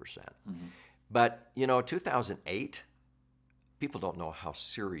 3%. But, 2008, people don't know how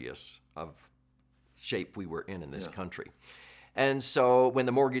serious of shape we were in this country. And so when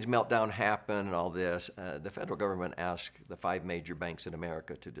the mortgage meltdown happened and all this, the federal government asked the 5 major banks in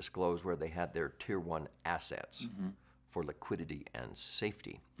America to disclose where they had their Tier 1 assets for liquidity and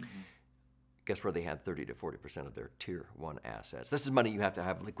safety. Guess where they had 30 to 40% of their Tier 1 assets. This is money you have to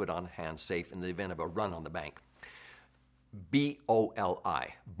have liquid on hand, safe in the event of a run on the bank.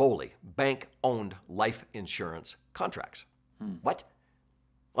 BOLI, BOLI, bank-owned life insurance contracts. What?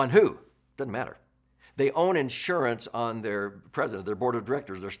 On who? Doesn't matter. They own insurance on their president, their board of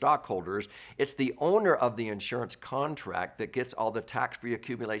directors, their stockholders. It's the owner of the insurance contract that gets all the tax-free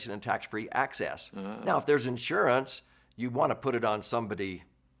accumulation and tax-free access. Now, if there's insurance, you want to put it on somebody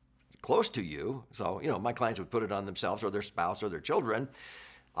close to you. So, my clients would put it on themselves or their spouse or their children.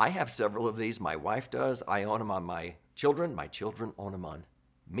 I have several of these. My wife does. I own them on my children, my children own them on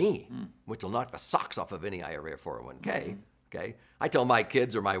me, which will knock the socks off of any IRA or 401k. Okay, I tell my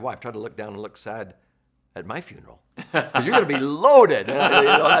kids or my wife, try to look down and look sad at my funeral, because you're going to be loaded.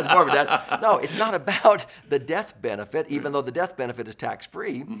 That's more of a death. No, it's not about the death benefit, even though the death benefit is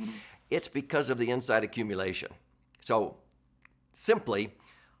tax-free. It's because of the inside accumulation. So simply,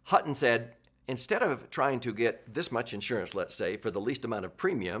 Hutton said, instead of trying to get this much insurance, let's say, for the least amount of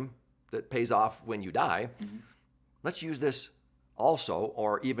premium that pays off when you die, let's use this also,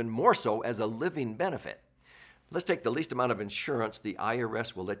 or even more so, as a living benefit. Let's take the least amount of insurance the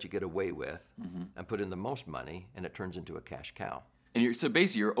IRS will let you get away with and put in the most money, and it turns into a cash cow. And so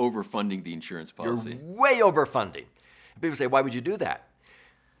basically you're overfunding the insurance policy. You're way overfunding. People say, why would you do that?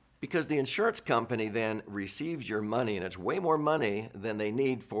 Because the insurance company then receives your money, and it's way more money than they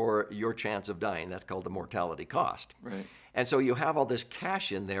need for your chance of dying. That's called the mortality cost. Right. And so you have all this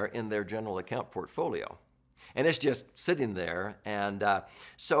cash in there in their general account portfolio. And it's just sitting there. And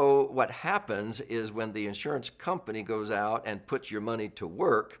so what happens is when the insurance company goes out and puts your money to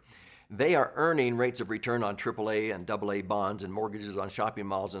work, they are earning rates of return on AAA and AA bonds and mortgages on shopping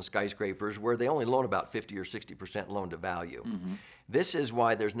malls and skyscrapers where they only loan about 50 or 60% loan to value. This is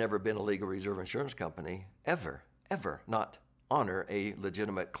why there's never been a legal reserve insurance company ever not honor a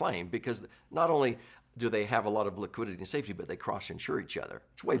legitimate claim, because not only do they have a lot of liquidity and safety, but they cross-insure each other.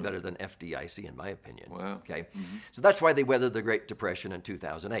 It's way better than FDIC, in my opinion. Wow. Okay, so that's why they weathered the Great Depression in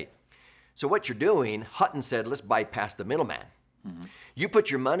 2008. So what you're doing, Hutton said, let's bypass the middleman. You put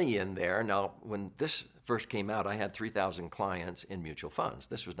your money in there. Now, when this first came out, I had 3,000 clients in mutual funds.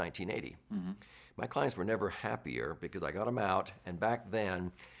 This was 1980. My clients were never happier because I got them out, and back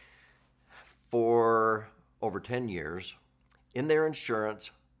then, for over 10 years, in their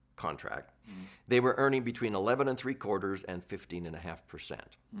insurance contract, they were earning between 11.75% and 15.5%.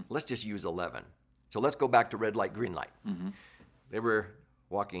 Let's just use 11. So let's go back to red light, green light. They were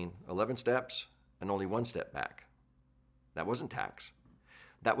walking 11 steps and only 1 step back. That wasn't tax.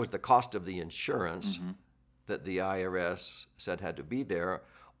 That was the cost of the insurance that the IRS said had to be there,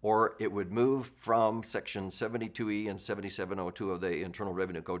 or it would move from Section 72E and 7702 of the Internal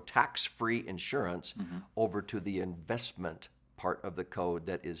Revenue Code, tax-free insurance, over to the investment part of the code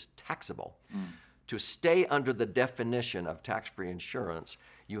that is taxable. To stay under the definition of tax-free insurance,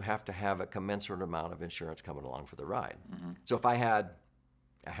 you have to have a commensurate amount of insurance coming along for the ride. So if I had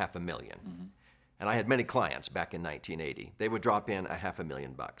 $500,000, and I had many clients back in 1980, they would drop in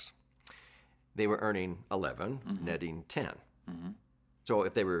 $500,000. They were earning 11, netting 10. So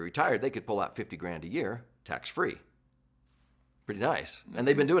if they were retired, they could pull out 50 grand a year, tax-free. Pretty nice. And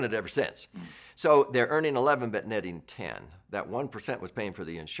they've been doing it ever since. So they're earning 11 but netting 10. That 1% was paying for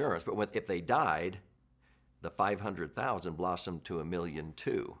the insurance, but if they died, the 500,000 blossomed to $1.2 million.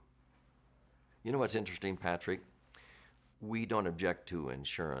 You know what's interesting, Patrick? We don't object to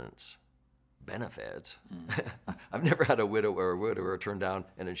insurance benefits. I've never had a widower turn down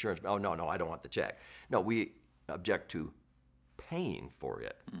an insurance. Oh, no, I don't want the check. No, we object to paying for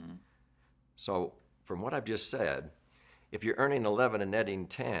it. So from what I've just said, if you're earning 11 and netting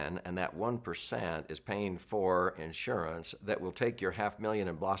 10, and that 1% is paying for insurance that will take your $500,000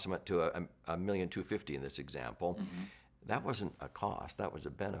 and blossom it to $1.25 million in this example, that wasn't a cost, that was a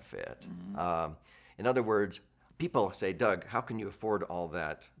benefit. In other words, people say, Doug, how can you afford all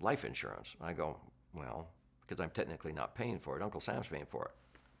that life insurance? I go, well, because I'm technically not paying for it. Uncle Sam's paying for it.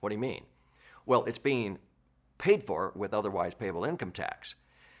 What do you mean? Well, it's being paid for with otherwise payable income tax.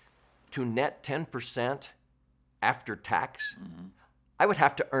 To net 10% after tax, I would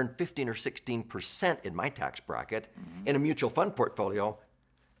have to earn 15 or 16% in my tax bracket in a mutual fund portfolio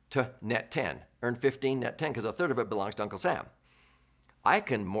to net 10. Earn 15, net 10, because a third of it belongs to Uncle Sam. I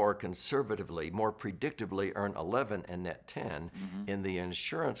can more conservatively, more predictably earn 11 and net 10 in the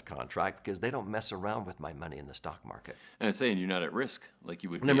insurance contract, because they don't mess around with my money in the stock market. And I'm saying you're not at risk like you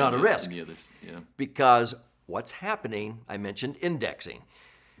would be. I'm not at risk. Any others. Yeah. Because what's happening, I mentioned indexing.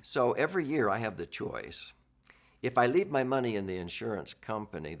 So every year I have the choice. If I leave my money in the insurance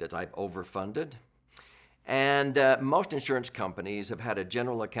company that I've overfunded, and most insurance companies have had a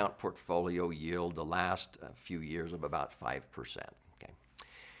general account portfolio yield the last few years of about 5%. Okay,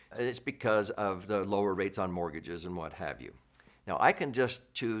 it's because of the lower rates on mortgages and what have you. Now I can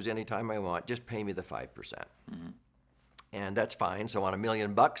just choose anytime I want, just pay me the 5%. And that's fine. So on $1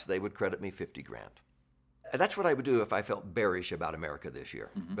 million, they would credit me 50 grand. That's what I would do if I felt bearish about America this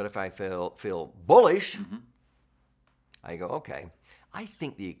year. But if I feel bullish, I go, okay, I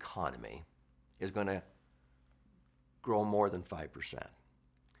think the economy is going to grow more than 5%.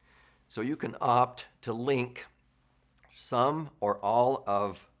 So you can opt to link some or all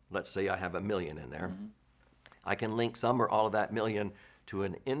of, let's say I have $1 million in there, I can link some or all of that million to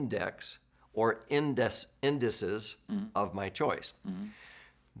an index or indices of my choice.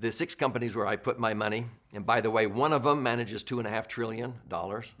 The 6 companies where I put my money, and by the way, one of them manages $2.5 trillion.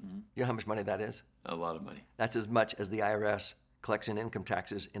 You know how much money that is? A lot of money. That's as much as the IRS collects in income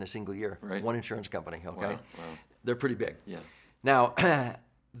taxes in a single year. Right. One insurance company, okay? Wow. They're pretty big. Yeah. Now,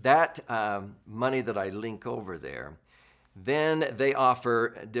 that money that I link over there, then they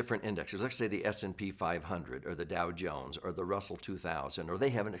offer different indexes. Let's say the S&P 500 or the Dow Jones or the Russell 2000, or they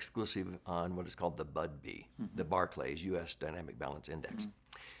have an exclusive on what is called the BUDB, the Barclays U.S. Dynamic Balance Index.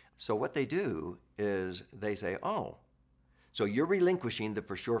 So what they do is they say, oh, so you're relinquishing the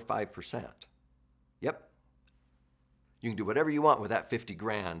for sure 5%. Yep. You can do whatever you want with that 50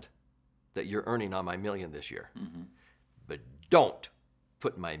 grand that you're earning on my million this year. But don't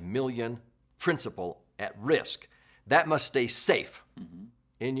put my million principal at risk. That must stay safe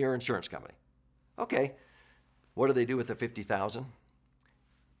in your insurance company. Okay, what do they do with the 50,000?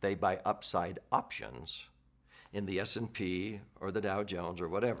 They buy upside options in the S&P or the Dow Jones or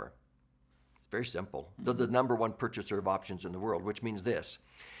whatever. It's very simple. They're the number one purchaser of options in the world, which means this.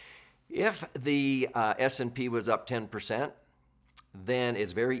 If the S&P was up 10%, then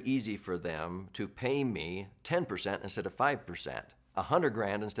it's very easy for them to pay me 10% instead of 5%, 100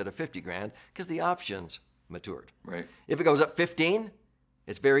 grand instead of 50 grand, because the options matured. Right. If it goes up 15,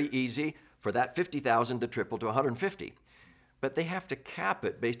 it's very easy for that 50,000 to triple to 150. But they have to cap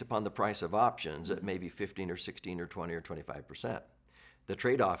it based upon the price of options at maybe 15 or 16 or 20 or 25%. The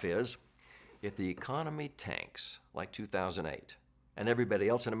trade-off is, if the economy tanks like 2008, and everybody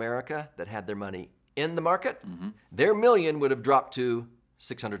else in America that had their money in the market, their million would have dropped to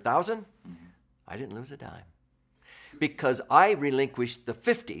 600,000. I didn't lose a dime. Because I relinquished the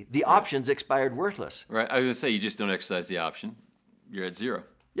 50. The options expired worthless. Right. I was going to say, you just don't exercise the option. You're at zero.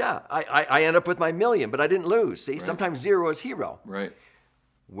 Yeah, I end up with my million, but I didn't lose. See, sometimes zero is hero. Right.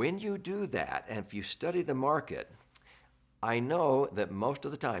 When you do that, and if you study the market, I know that most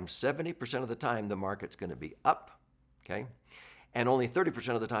of the time, 70% of the time, the market's going to be up, okay? And only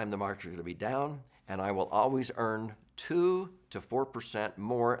 30% of the time, the market's going to be down, and I will always earn 2 to 4%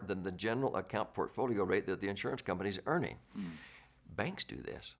 more than the general account portfolio rate that the insurance company's earning. Banks do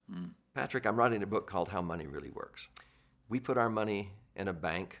this. Patrick, I'm writing a book called How Money Really Works. We put our money in a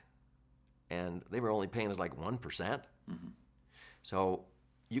bank, and they were only paying us like 1%. So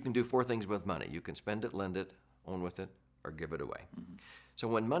you can do 4 things with money. You can spend it, lend it, own with it, or give it away. So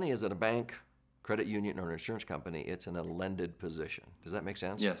when money is in a bank, credit union, or an insurance company, it's in a lended position. Does that make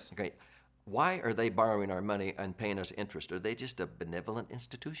sense? Yes. Okay. Why are they borrowing our money and paying us interest? Are they just a benevolent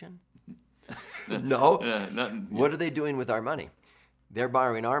institution? No. What are they doing with our money? They're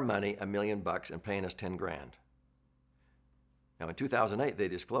borrowing our money $1 million and paying us 10 grand. Now in 2008, they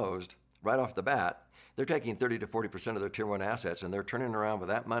disclosed right off the bat, they're taking 30 to 40% of their tier 1 assets and they're turning around with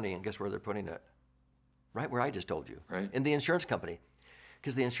that money, and guess where they're putting it? Right where I just told you. Right. In the insurance company.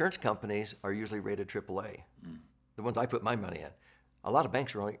 Because the insurance companies are usually rated AAA. The ones I put my money in. A lot of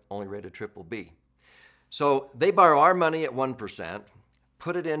banks are only rated BBB. So they borrow our money at 1%,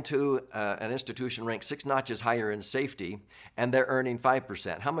 put it into an institution ranked 6 notches higher in safety, and they're earning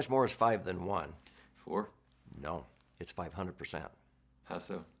 5%. How much more is 5 than 1? 4. No, it's 500%. How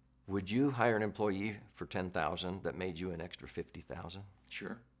so? Would you hire an employee for $10,000 that made you an extra $50,000?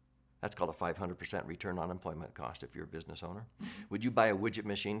 Sure. That's called a 500% return on employment cost if you're a business owner. Would you buy a widget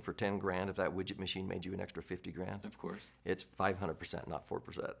machine for 10 grand if that widget machine made you an extra 50 grand? Of course. It's 500%, not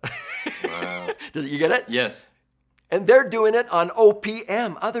 4%. Wow. You get it? Yes. And they're doing it on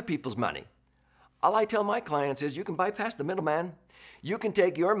OPM, other people's money. All I tell my clients is you can bypass the middleman. You can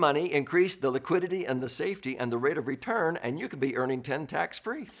take your money, increase the liquidity and the safety and the rate of return, and you can be earning 10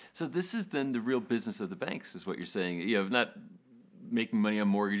 tax-free. So this is then the real business of the banks, is what you're saying. You know, not making money on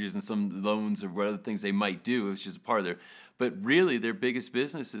mortgages and some loans or what other things they might do, which is part of their, but really their biggest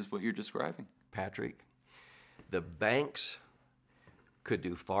business is what you're describing. Patrick, the banks could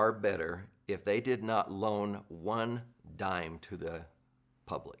do far better if they did not loan 1 dime to the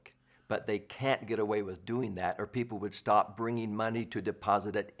public. But they can't get away with doing that, or people would stop bringing money to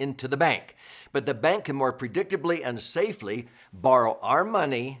deposit it into the bank. But the bank can more predictably and safely borrow our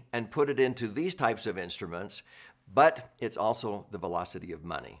money and put it into these types of instruments, but it's also the velocity of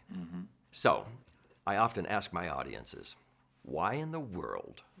money. So I often ask my audiences, why in the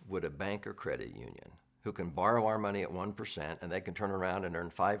world would a bank or credit union who can borrow our money at 1% and they can turn around and earn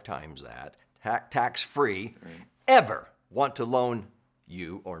 5 times that, tax-free, ever want to loan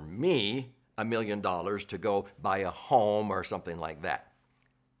you or me $1 million to go buy a home or something like that?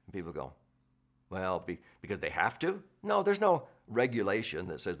 And people go, well, because they have to? No, there's no regulation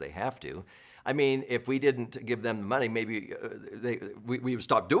that says they have to. I mean, if we didn't give them the money, maybe we would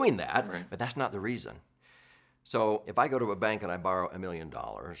stop doing that, Right. but that's not the reason. So if I go to a bank and I borrow $1 million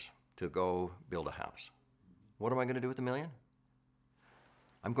to go build a house, what am I going to do with the $1 million?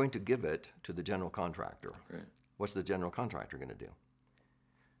 I'm going to give it to the general contractor. Right. What's the general contractor going to do?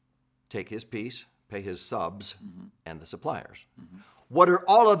 Take his piece, pay his subs, and the suppliers. What are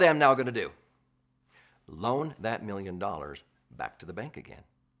all of them now going to do? Loan that $1 million back to the bank again.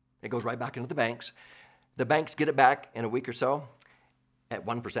 It goes right back into the banks. The banks get it back in a week or so at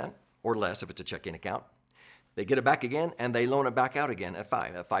 1% or less if it's a checking account. They get it back again, and they loan it back out again at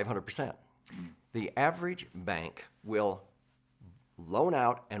 500%. The average bank will loan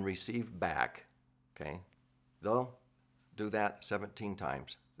out and receive back, okay? They'll do that 17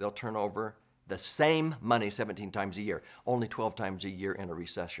 times. They'll turn over the same money 17 times a year, only 12 times a year in a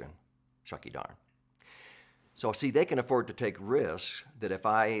recession. Shucky darn. So see, they can afford to take risks that if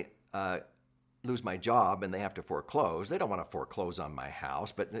I lose my job and they have to foreclose, they don't want to foreclose on my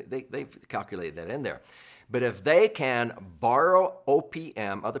house, but they've calculated that in there. But if they can borrow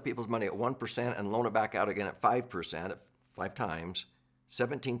OPM, other people's money at 1% and loan it back out again at 5%, 5 times,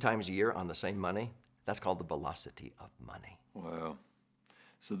 17 times a year on the same money, that's called the velocity of money. Wow.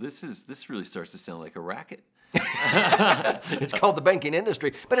 So this really starts to sound like a racket. It's called the banking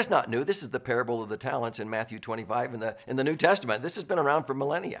industry, but it's not new. This is the parable of the talents in Matthew 25 in the New Testament. This has been around for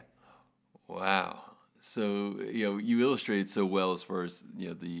millennia. Wow. So you illustrated so well as far as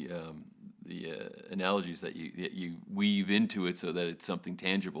the analogies that you weave into it, so that it's something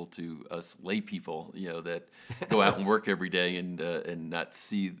tangible to us lay people, that go out and work every day and not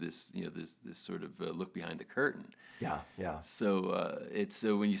see this this sort of look behind the curtain. Yeah. So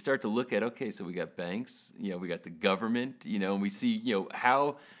so when you start to look at, okay, so we got banks, we got the government, and we see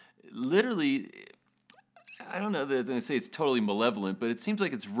how literally, I don't know that I'm going to say it's totally malevolent, but it seems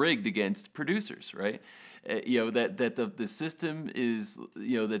like it's rigged against producers, right? That the system is,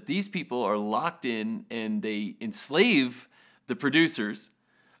 that these people are locked in and they enslave the producers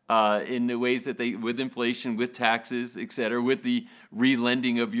in the ways that they, with inflation, with taxes, et cetera, with the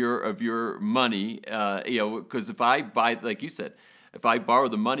relending of your money. Because if I buy, like you said, if I borrow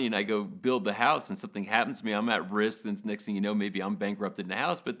the money and I go build the house and something happens to me, I'm at risk. Then next thing you know, maybe I'm bankrupted in the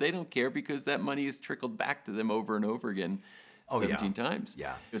house. But they don't care because that money is trickled back to them over and over again. 17 times.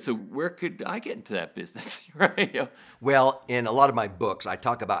 Yeah. So where could I get into that business? Right. Well, in a lot of my books, I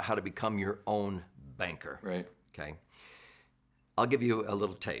talk about how to become your own banker. Right. Okay. I'll give you a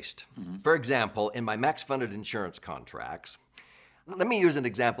little taste. For example, in my max-funded insurance contracts, let me use an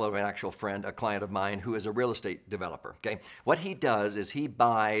example of an actual friend, a client of mine who is a real estate developer. Okay. What he does is he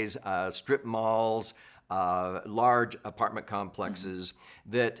buys strip malls, large apartment complexes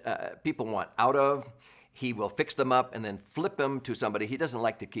that people want out of. He will fix them up and then flip them to somebody. He doesn't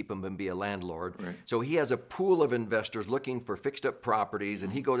like to keep them and be a landlord. Right. So he has a pool of investors looking for fixed up properties,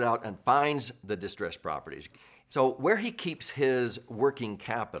 and he goes out and finds the distressed properties. So where he keeps his working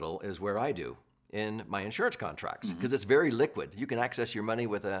capital is where I do in my insurance contracts, because it's very liquid. You can access your money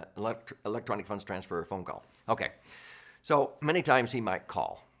with an electronic funds transfer or phone call. Okay. So many times he might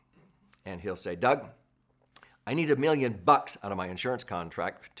call and he'll say, Doug, I need $1 million out of my insurance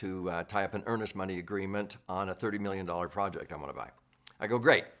contract to tie up an earnest money agreement on a $30 million project I want to buy. I go,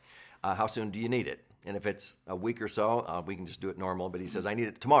 great. How soon do you need it? And if it's a week or so, we can just do it normal. But he says, I need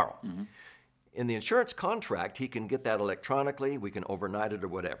it tomorrow. In the insurance contract, he can get that electronically. We can overnight it or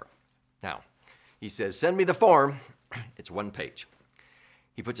whatever. Now, he says, send me the form. It's 1 page.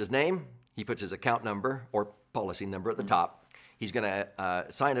 He puts his name. He puts his account number or policy number at the top. He's going to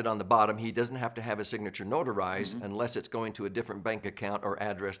sign it on the bottom. He doesn't have to have his signature notarized unless it's going to a different bank account or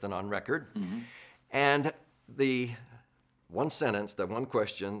address than on record. And the one sentence, the one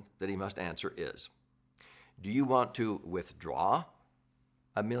question that he must answer is, do you want to withdraw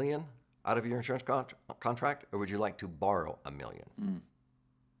 $1 million out of your insurance contract, or would you like to borrow $1 million?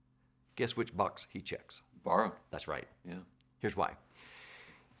 Guess which box he checks? Borrow. That's right. Yeah. Here's why.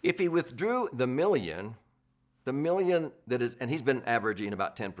 If he withdrew the million that is, and he's been averaging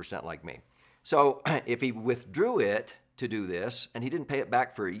about 10% like me. So if he withdrew it to do this and he didn't pay it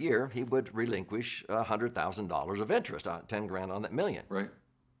back for a year, he would relinquish $100,000 of interest, 10 grand on that million. Right.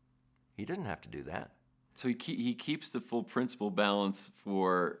 He doesn't have to do that. So he keeps the full principal balance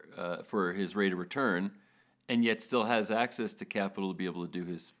for his rate of return, and yet still has access to capital to be able to do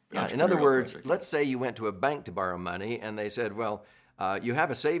his. Yeah, in other words, project. Let's say you went to a bank to borrow money and they said, well, you have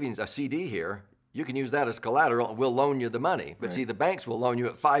a savings, a CD here. You can use that as collateral and we'll loan you the money. But see, the banks will loan you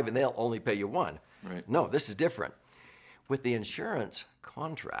at 5 and they'll only pay you 1. Right. No, this is different. With the insurance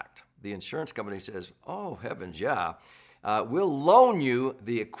contract, the insurance company says, oh, heavens, yeah, we'll loan you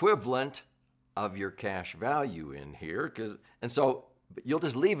the equivalent of your cash value in here, and so you'll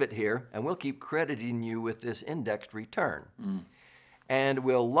just leave it here, and we'll keep crediting you with this indexed return. And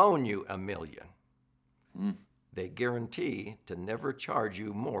we'll loan you $1 million. They guarantee to never charge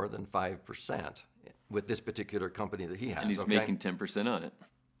you more than 5% with this particular company that he has. And he's making 10% on it.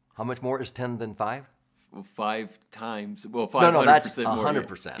 How much more is 10 than 5? Well, 5 times, well, 500% No, that's more.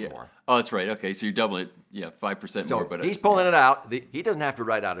 100% more. Oh, that's right. Okay, so you're doubling it. Yeah, 5% So more. But he's pulling it out. He doesn't have to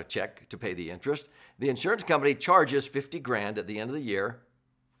write out a check to pay the interest. The insurance company charges 50 grand at the end of the year,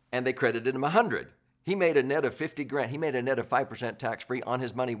 and they credited him 100. He made a net of 50 grand. He made a net of 5% tax-free on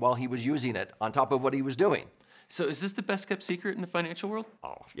his money while he was using it on top of what he was doing. So is this the best kept secret in the financial world?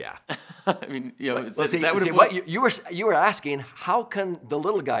 Oh, yeah. I mean, you know, is Well, that what you were asking, how can the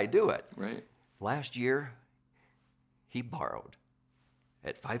little guy do it? Right. Last year, he borrowed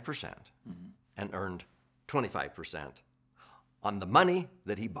at 5% and earned 25% on the money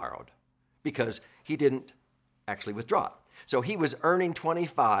that he borrowed because he didn't actually withdraw it. So he was earning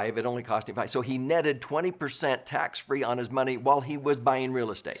 25, it only cost him 5. So he netted 20% tax-free on his money while he was buying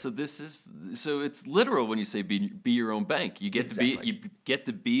real estate. So it's literal when you say be your own bank. You get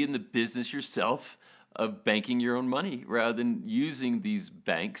to be in the business yourself of banking your own money rather than using these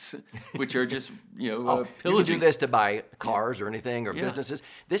banks, which are just, You pillaging. can do this to buy cars or anything or businesses.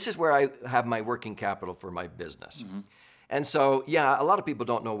 This is where I have my working capital for my business. And so, yeah, a lot of people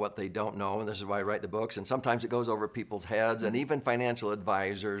don't know what they don't know, and this is why I write the books, and sometimes it goes over people's heads, and even financial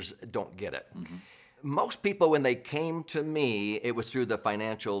advisors don't get it. Most people, when they came to me, it was through the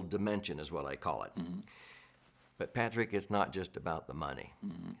financial dimension, is what I call it. But Patrick, it's not just about the money.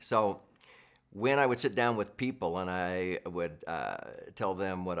 So when I would sit down with people and I would tell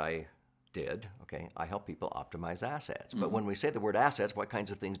them what I did, okay, I help people optimize assets. But when we say the word assets, what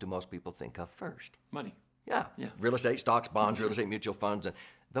kinds of things do most people think of first? Money. Yeah. Real estate, stocks, bonds, real estate mutual funds, and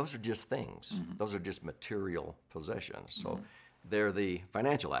those are just things. Those are just material possessions. So they're the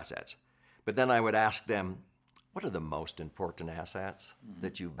financial assets. But then I would ask them, what are the most important assets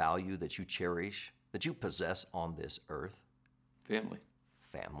that you value, that you cherish, that you possess on this earth?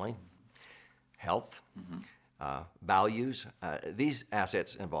 Family, health, values. These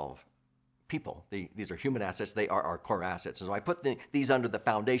assets involve people. These are human assets. They are our core assets. And so I put these under the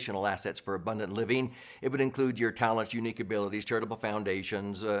foundational assets for abundant living. It would include your talents, unique abilities, charitable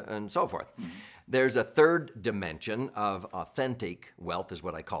foundations, and so forth. There's a third dimension of authentic wealth, is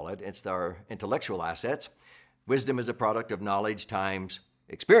what I call it. It's our intellectual assets. Wisdom is a product of knowledge times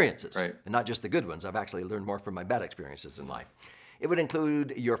experiences, and not just the good ones. I've actually learned more from my bad experiences in life. It would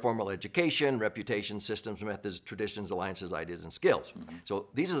include your formal education, reputation, systems, methods, traditions, alliances, ideas, and skills. So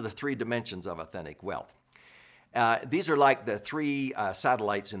these are the 3 dimensions of authentic wealth. These are like the 3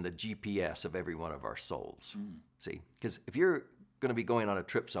 satellites in the GPS of every one of our souls. See, because if you're going to be going on a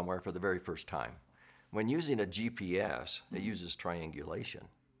trip somewhere for the very first time, when using a GPS, it uses triangulation.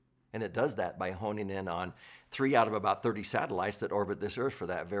 And it does that by honing in on 3 out of about 30 satellites that orbit this Earth for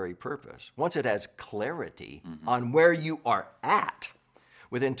that very purpose. Once it has clarity on where you are at,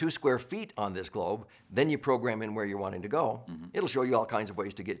 within 2 square feet on this globe, then you program in where you're wanting to go. It'll show you all kinds of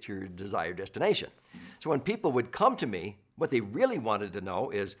ways to get to your desired destination. So when people would come to me, what they really wanted to know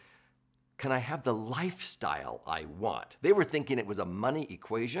is, can I have the lifestyle I want? They were thinking it was a money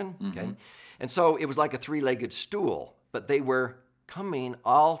equation, okay? And so it was like a 3-legged stool, but they were coming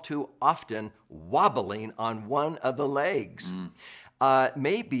all too often wobbling on one of the legs.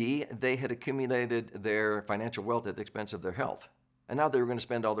 Maybe they had accumulated their financial wealth at the expense of their health. And now they were going to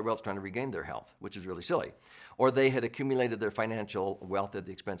spend all their wealth trying to regain their health, which is really silly. Or they had accumulated their financial wealth at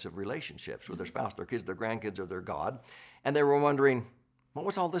the expense of relationships with their spouse, their kids, their grandkids, or their God. And they were wondering, what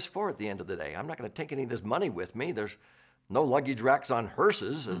was all this for at the end of the day? I'm not going to take any of this money with me. There's no luggage racks on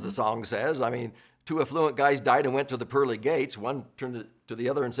hearses, as the song says. I mean, 2 affluent guys died and went to the pearly gates. One turned to the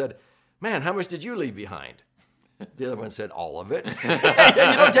other and said, man, how much did you leave behind? The other one said, all of it. You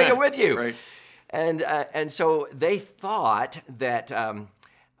don't take it with you. Right. And so they thought that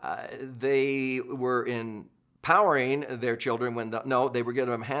they were empowering their children when they were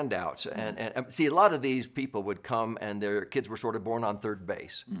giving them handouts. And see, a lot of these people would come and their kids were sort of born on third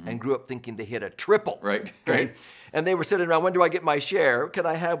base and grew up thinking they hit a triple. Right. And they were sitting around, when do I get my share? Can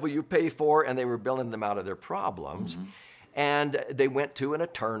I have, will you pay for? And they were billing them out of their problems. And they went to an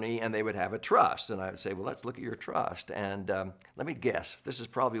attorney and they would have a trust. And I would say, well, let's look at your trust. And let me guess, this is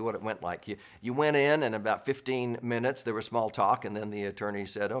probably what it went like. You went in and about 15 minutes, there was small talk. And then the attorney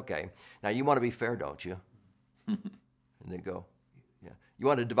said, okay, now you want to be fair, don't you? And they go, yeah. You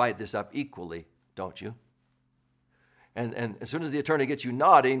want to divide this up equally, don't you? And as soon as the attorney gets you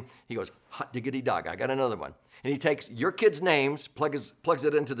nodding, he goes, hot diggity dog, I got another one. And he takes your kids' names, plugs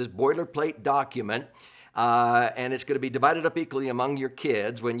it into this boilerplate document, and it's going to be divided up equally among your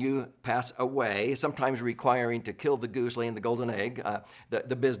kids when you pass away, sometimes requiring to kill the goose laying the golden egg,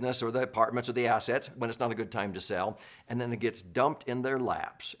 the business or the apartments or the assets when it's not a good time to sell. And then it gets dumped in their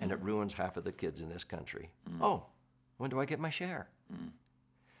laps, and it ruins half of the kids in this country. Oh, when do I get my share?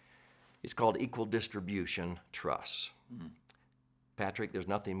 It's called equal distribution trusts. Patrick, there's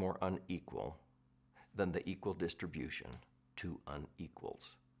nothing more unequal than the equal distribution to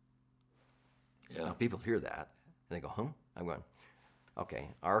unequals. Yeah. Now, people hear that, and they go, huh? I'm going, okay,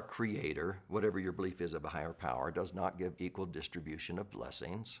 our Creator, whatever your belief is of a higher power, does not give equal distribution of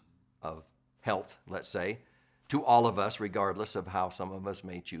blessings, of health, let's say, to all of us, regardless of how some of us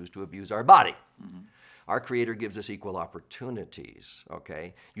may choose to abuse our body. Our Creator gives us equal opportunities,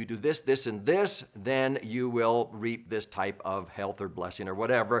 okay? You do this, this, and this, then you will reap this type of health or blessing or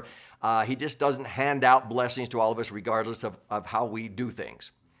whatever. He just doesn't hand out blessings to all of us regardless of how we do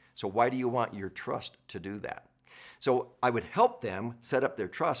things. So why do you want your trust to do that? So I would help them set up their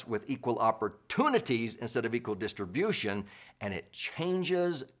trust with equal opportunities instead of equal distribution, and it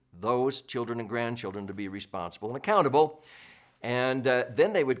changes those children and grandchildren to be responsible and accountable. And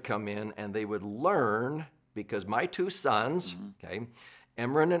then they would come in and they would learn, because my two sons, okay,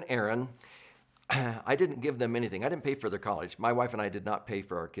 Emran and Aaron, I didn't give them anything. I didn't pay for their college. My wife and I did not pay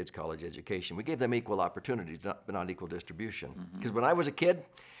for our kids' college education. We gave them equal opportunities, but not equal distribution. Because when I was a kid,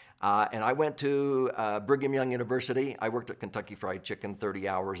 and I went to Brigham Young University. I worked at Kentucky Fried Chicken 30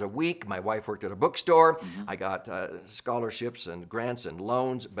 hours a week. My wife worked at a bookstore. I got scholarships and grants and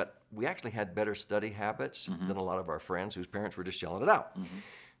loans, but we actually had better study habits than a lot of our friends whose parents were just shelling it out.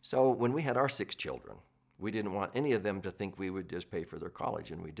 So when we had our 6 children, we didn't want any of them to think we would just pay for their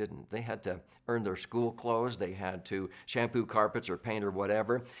college, and we didn't. They had to earn their school clothes. They had to shampoo carpets or paint or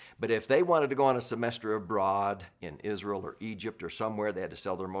whatever. But if they wanted to go on a semester abroad in Israel or Egypt or somewhere, they had to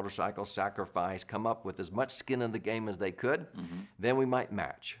sell their motorcycles, sacrifice, come up with as much skin in the game as they could. Then we might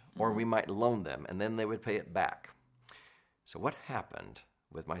match, or we might loan them, and then they would pay it back. So what happened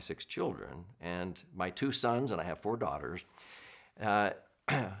with my 6 children and my 2 sons, and I have 4 daughters,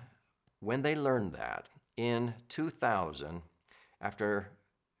 when they learned that, in 2000, after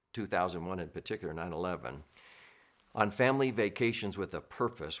 2001 in particular, 9/11, on family vacations with a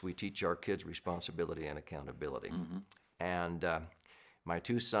purpose, we teach our kids responsibility and accountability. And my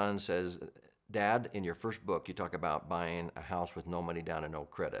 2 sons says, Dad, in your first book, you talk about buying a house with no money down and no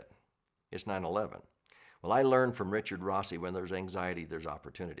credit. It's 9/11. Well, I learned from Richard Rossi, when there's anxiety, there's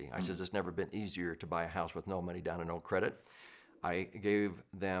opportunity. I says, it's never been easier to buy a house with no money down and no credit. I gave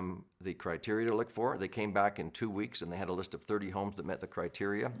them the criteria to look for. They came back in 2 weeks and they had a list of 30 homes that met the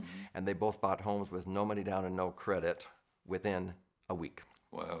criteria. And they both bought homes with no money down and no credit within a week.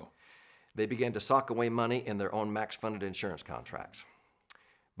 Wow. They began to sock away money in their own max-funded insurance contracts.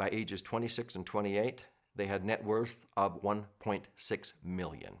 By ages 26 and 28, they had net worth of $1.6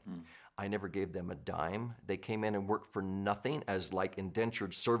 million. I never gave them a dime. They came in and worked for nothing as like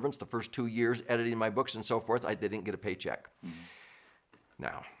indentured servants the first 2 years, editing my books and so forth. They didn't get a paycheck.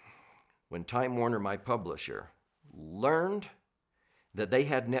 Now, when Time Warner, my publisher, learned that they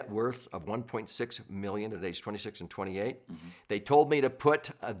had net worth of $1.6 million at age 26 and 28, they told me to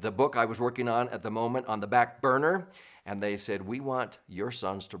put the book I was working on at the moment on the back burner, and they said, we want your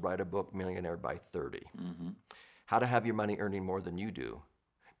sons to write a book, Millionaire by 30. How to have your money earning more than you do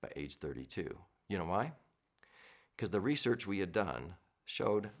by age 32. You know why? Because the research we had done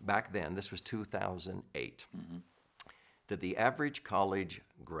showed back then, this was 2008, that the average college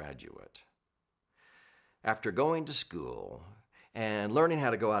graduate, after going to school and learning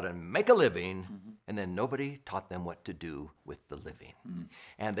how to go out and make a living, and then nobody taught them what to do with the living.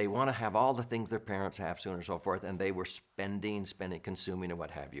 And they want to have all the things their parents have, so on and so forth, and they were spending, consuming, and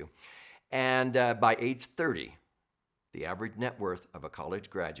what have you. And by age 30, the average net worth of a college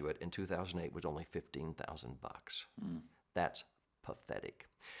graduate in 2008 was only $15,000 bucks. That's pathetic.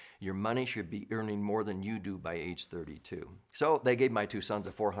 Your money should be earning more than you do by age 32. So they gave my 2 sons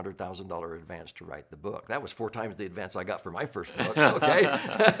a $400,000 advance to write the book. That was 4 times the advance I got for my first book,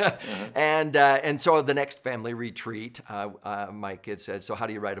 okay? And so the next family retreat, my kid said, so how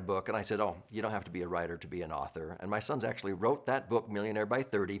do you write a book? And I said, oh, you don't have to be a writer to be an author. And my sons actually wrote that book, Millionaire by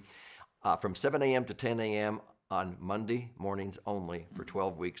 30, from 7 a.m. to 10 a.m. on Monday mornings only for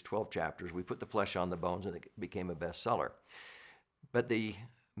 12 weeks, 12 chapters. We put the flesh on the bones and it became a bestseller. But the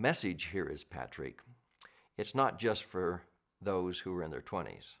message here is, Patrick, it's not just for those who are in their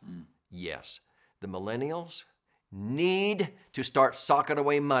 20s. Yes, the millennials need to start socking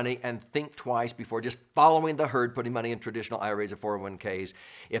away money and think twice before just following the herd, putting money in traditional IRAs or 401ks.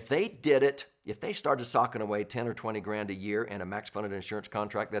 If they did it, if they started socking away 10 or 20 grand a year in a max funded insurance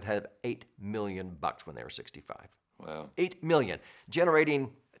contract, that had $8 million when they were 65. Wow. 8 million,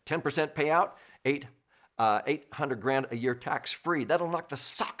 generating 10% payout, 800 grand a year tax free. That'll knock the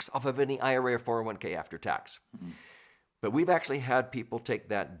socks off of any IRA or 401k after tax. But we've actually had people take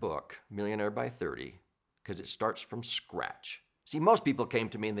that book, Millionaire by 30, because it starts from scratch. See, most people came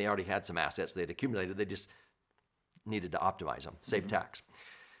to me and they already had some assets they'd accumulated. They just needed to optimize them, save tax.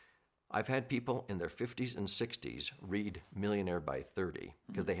 I've had people in their 50s and 60s read Millionaire by 30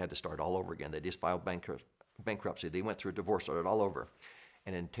 because they had to start all over again. They just filed bankruptcy. They went through a divorce, started all over.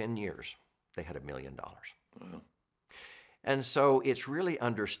 And in 10 years, they had $1 million. Wow. And so it's really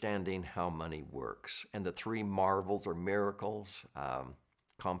understanding how money works. And the three marvels or miracles,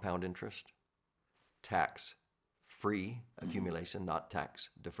 compound interest, tax-free accumulation, not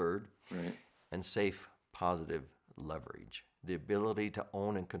tax-deferred, Right. and safe, positive leverage. The ability to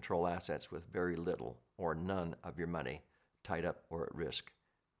own and control assets with very little or none of your money tied up or at risk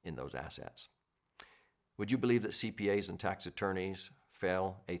in those assets. Would you believe that CPAs and tax attorneys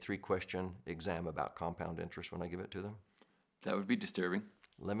fail a 3-question exam about compound interest when I give it to them? That would be disturbing.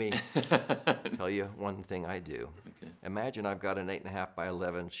 Let me tell you one thing I do. Okay. Imagine I've got an 8.5 by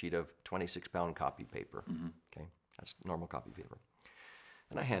 11 sheet of 26-pound copy paper. Okay, that's normal copy paper.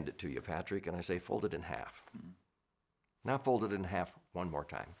 And I hand it to you, Patrick, and I say, fold it in half. Now fold it in half one more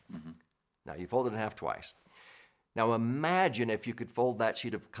time. Now you fold it in half twice. Now imagine if you could fold that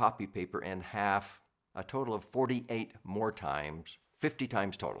sheet of copy paper in half a total of 48 more times, 50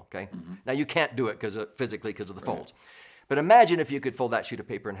 times total, okay? Now you can't do it physically because of the folds. But imagine if you could fold that sheet of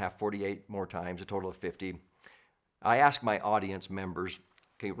paper in half 48 more times, a total of 50. I ask my audience members,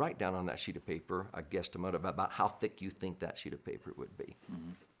 okay, write down on that sheet of paper a guesstimate about how thick you think that sheet of paper would be.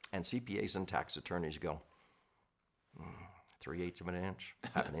 And CPAs and tax attorneys go, 3/8 of an inch,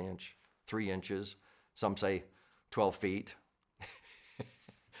 half an inch, 3 inches. Some say 12 feet.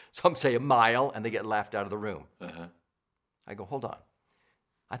 Some say a mile, and they get laughed out of the room. I go, hold on.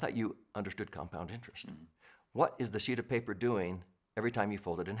 I thought you understood compound interest. What is the sheet of paper doing every time you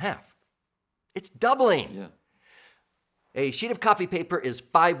fold it in half? It's doubling. Yeah. A sheet of copy paper is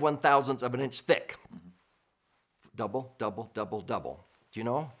 5 1/1000ths of an inch thick. Double, double, double, double. Do you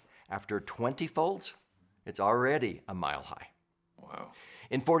know, after 20 folds, it's already a mile high. Wow.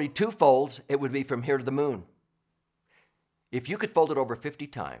 In 42 folds, it would be from here to the moon. If you could fold it over 50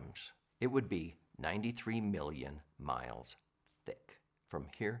 times, it would be 93 million miles thick from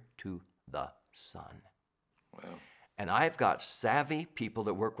here to the sun. Wow. And I've got savvy people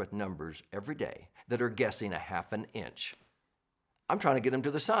that work with numbers every day that are guessing a half an inch. I'm trying to get them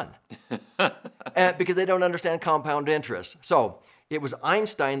to the sun because they don't understand compound interest. So it was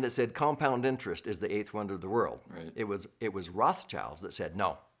Einstein that said compound interest is the 8th wonder of the world. Right. It was Rothschilds that said,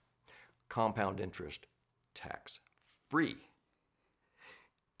 no, compound interest tax-free.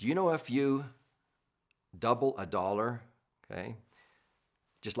 Do you know if you double a dollar, okay,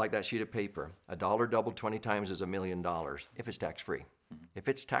 just like that sheet of paper, a dollar doubled 20 times is $1 million if it's tax-free. If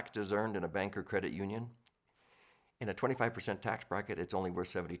it's taxes earned in a bank or credit union, in a 25% tax bracket, it's only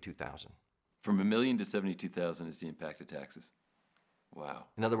worth $72,000. From $1 million to $72,000 is the impact of taxes. Wow.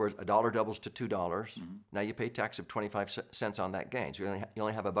 In other words, a dollar doubles to $2. Now you pay tax of 25 cents on that gain. So you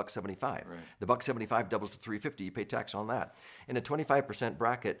only have $1.75. Right. The $1.75 doubles to $3.50. You pay tax on that. In a 25%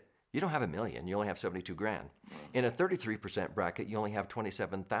 bracket, you don't have $1 million. You only have 72 grand. Wow. In a 33% bracket, you only have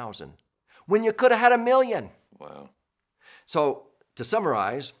 27,000. When you could have had $1 million. Wow. So to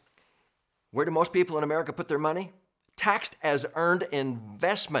summarize, where do most people in America put their money? Taxed as earned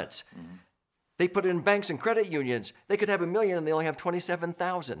investments. They put it in banks and credit unions. They could have $1 million and they only have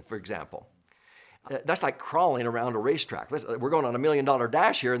 27,000, for example. That's like crawling around a racetrack. We're going on $1 million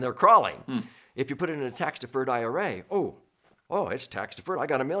dash here and they're crawling. If you put it in a tax-deferred IRA, oh, it's tax-deferred, I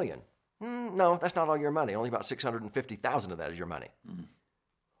got $1 million. No, that's not all your money. Only about 650,000 of that is your money.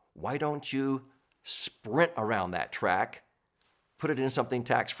 Why don't you sprint around that track, put it in something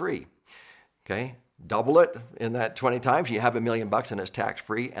tax-free, okay? Double it in that 20 times, you have $1 million and it's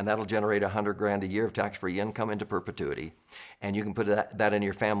tax-free, and that'll generate 100 grand a year of tax-free income into perpetuity. And you can put that in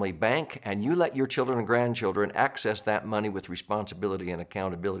your family bank, and you let your children and grandchildren access that money with responsibility and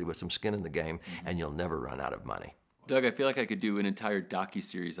accountability with some skin in the game, and you'll never run out of money. Doug, I feel like I could do an entire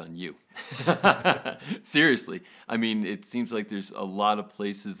docu-series on you. Seriously. I mean, it seems like there's a lot of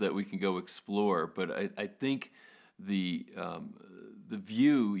places that we can go explore, but I think the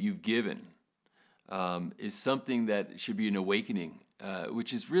view you've given is something that should be an awakening,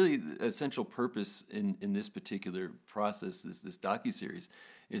 which is really the essential purpose in this particular process, this docuseries,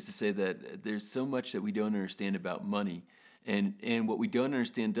 is to say that there's so much that we don't understand about money. And what we don't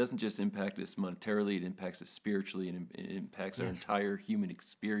understand doesn't just impact us monetarily, it impacts us spiritually, and it impacts our entire human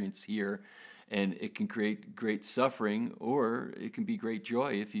experience here. And it can create great suffering, or it can be great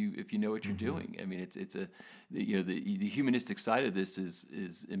joy if you know what you're doing. I mean, it's the humanistic side of this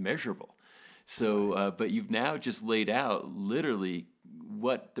is immeasurable. So, but you've now just laid out literally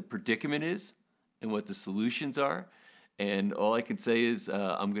what the predicament is and what the solutions are. And all I can say is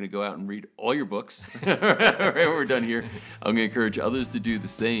I'm going to go out and read all your books. We're done here. I'm going to encourage others to do the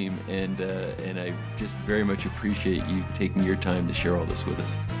same. And I just very much appreciate you taking your time to share all this with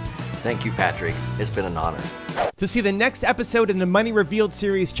us. Thank you, Patrick. It's been an honor. To see the next episode in the Money Revealed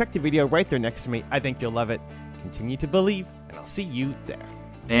series, check the video right there next to me. I think you'll love it. Continue to believe, and I'll see you there.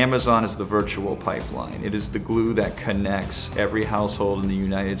 Amazon is the virtual pipeline. It is the glue that connects every household in the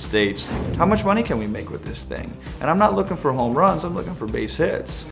United States. How much money can we make with this thing? And I'm not looking for home runs, I'm looking for base hits.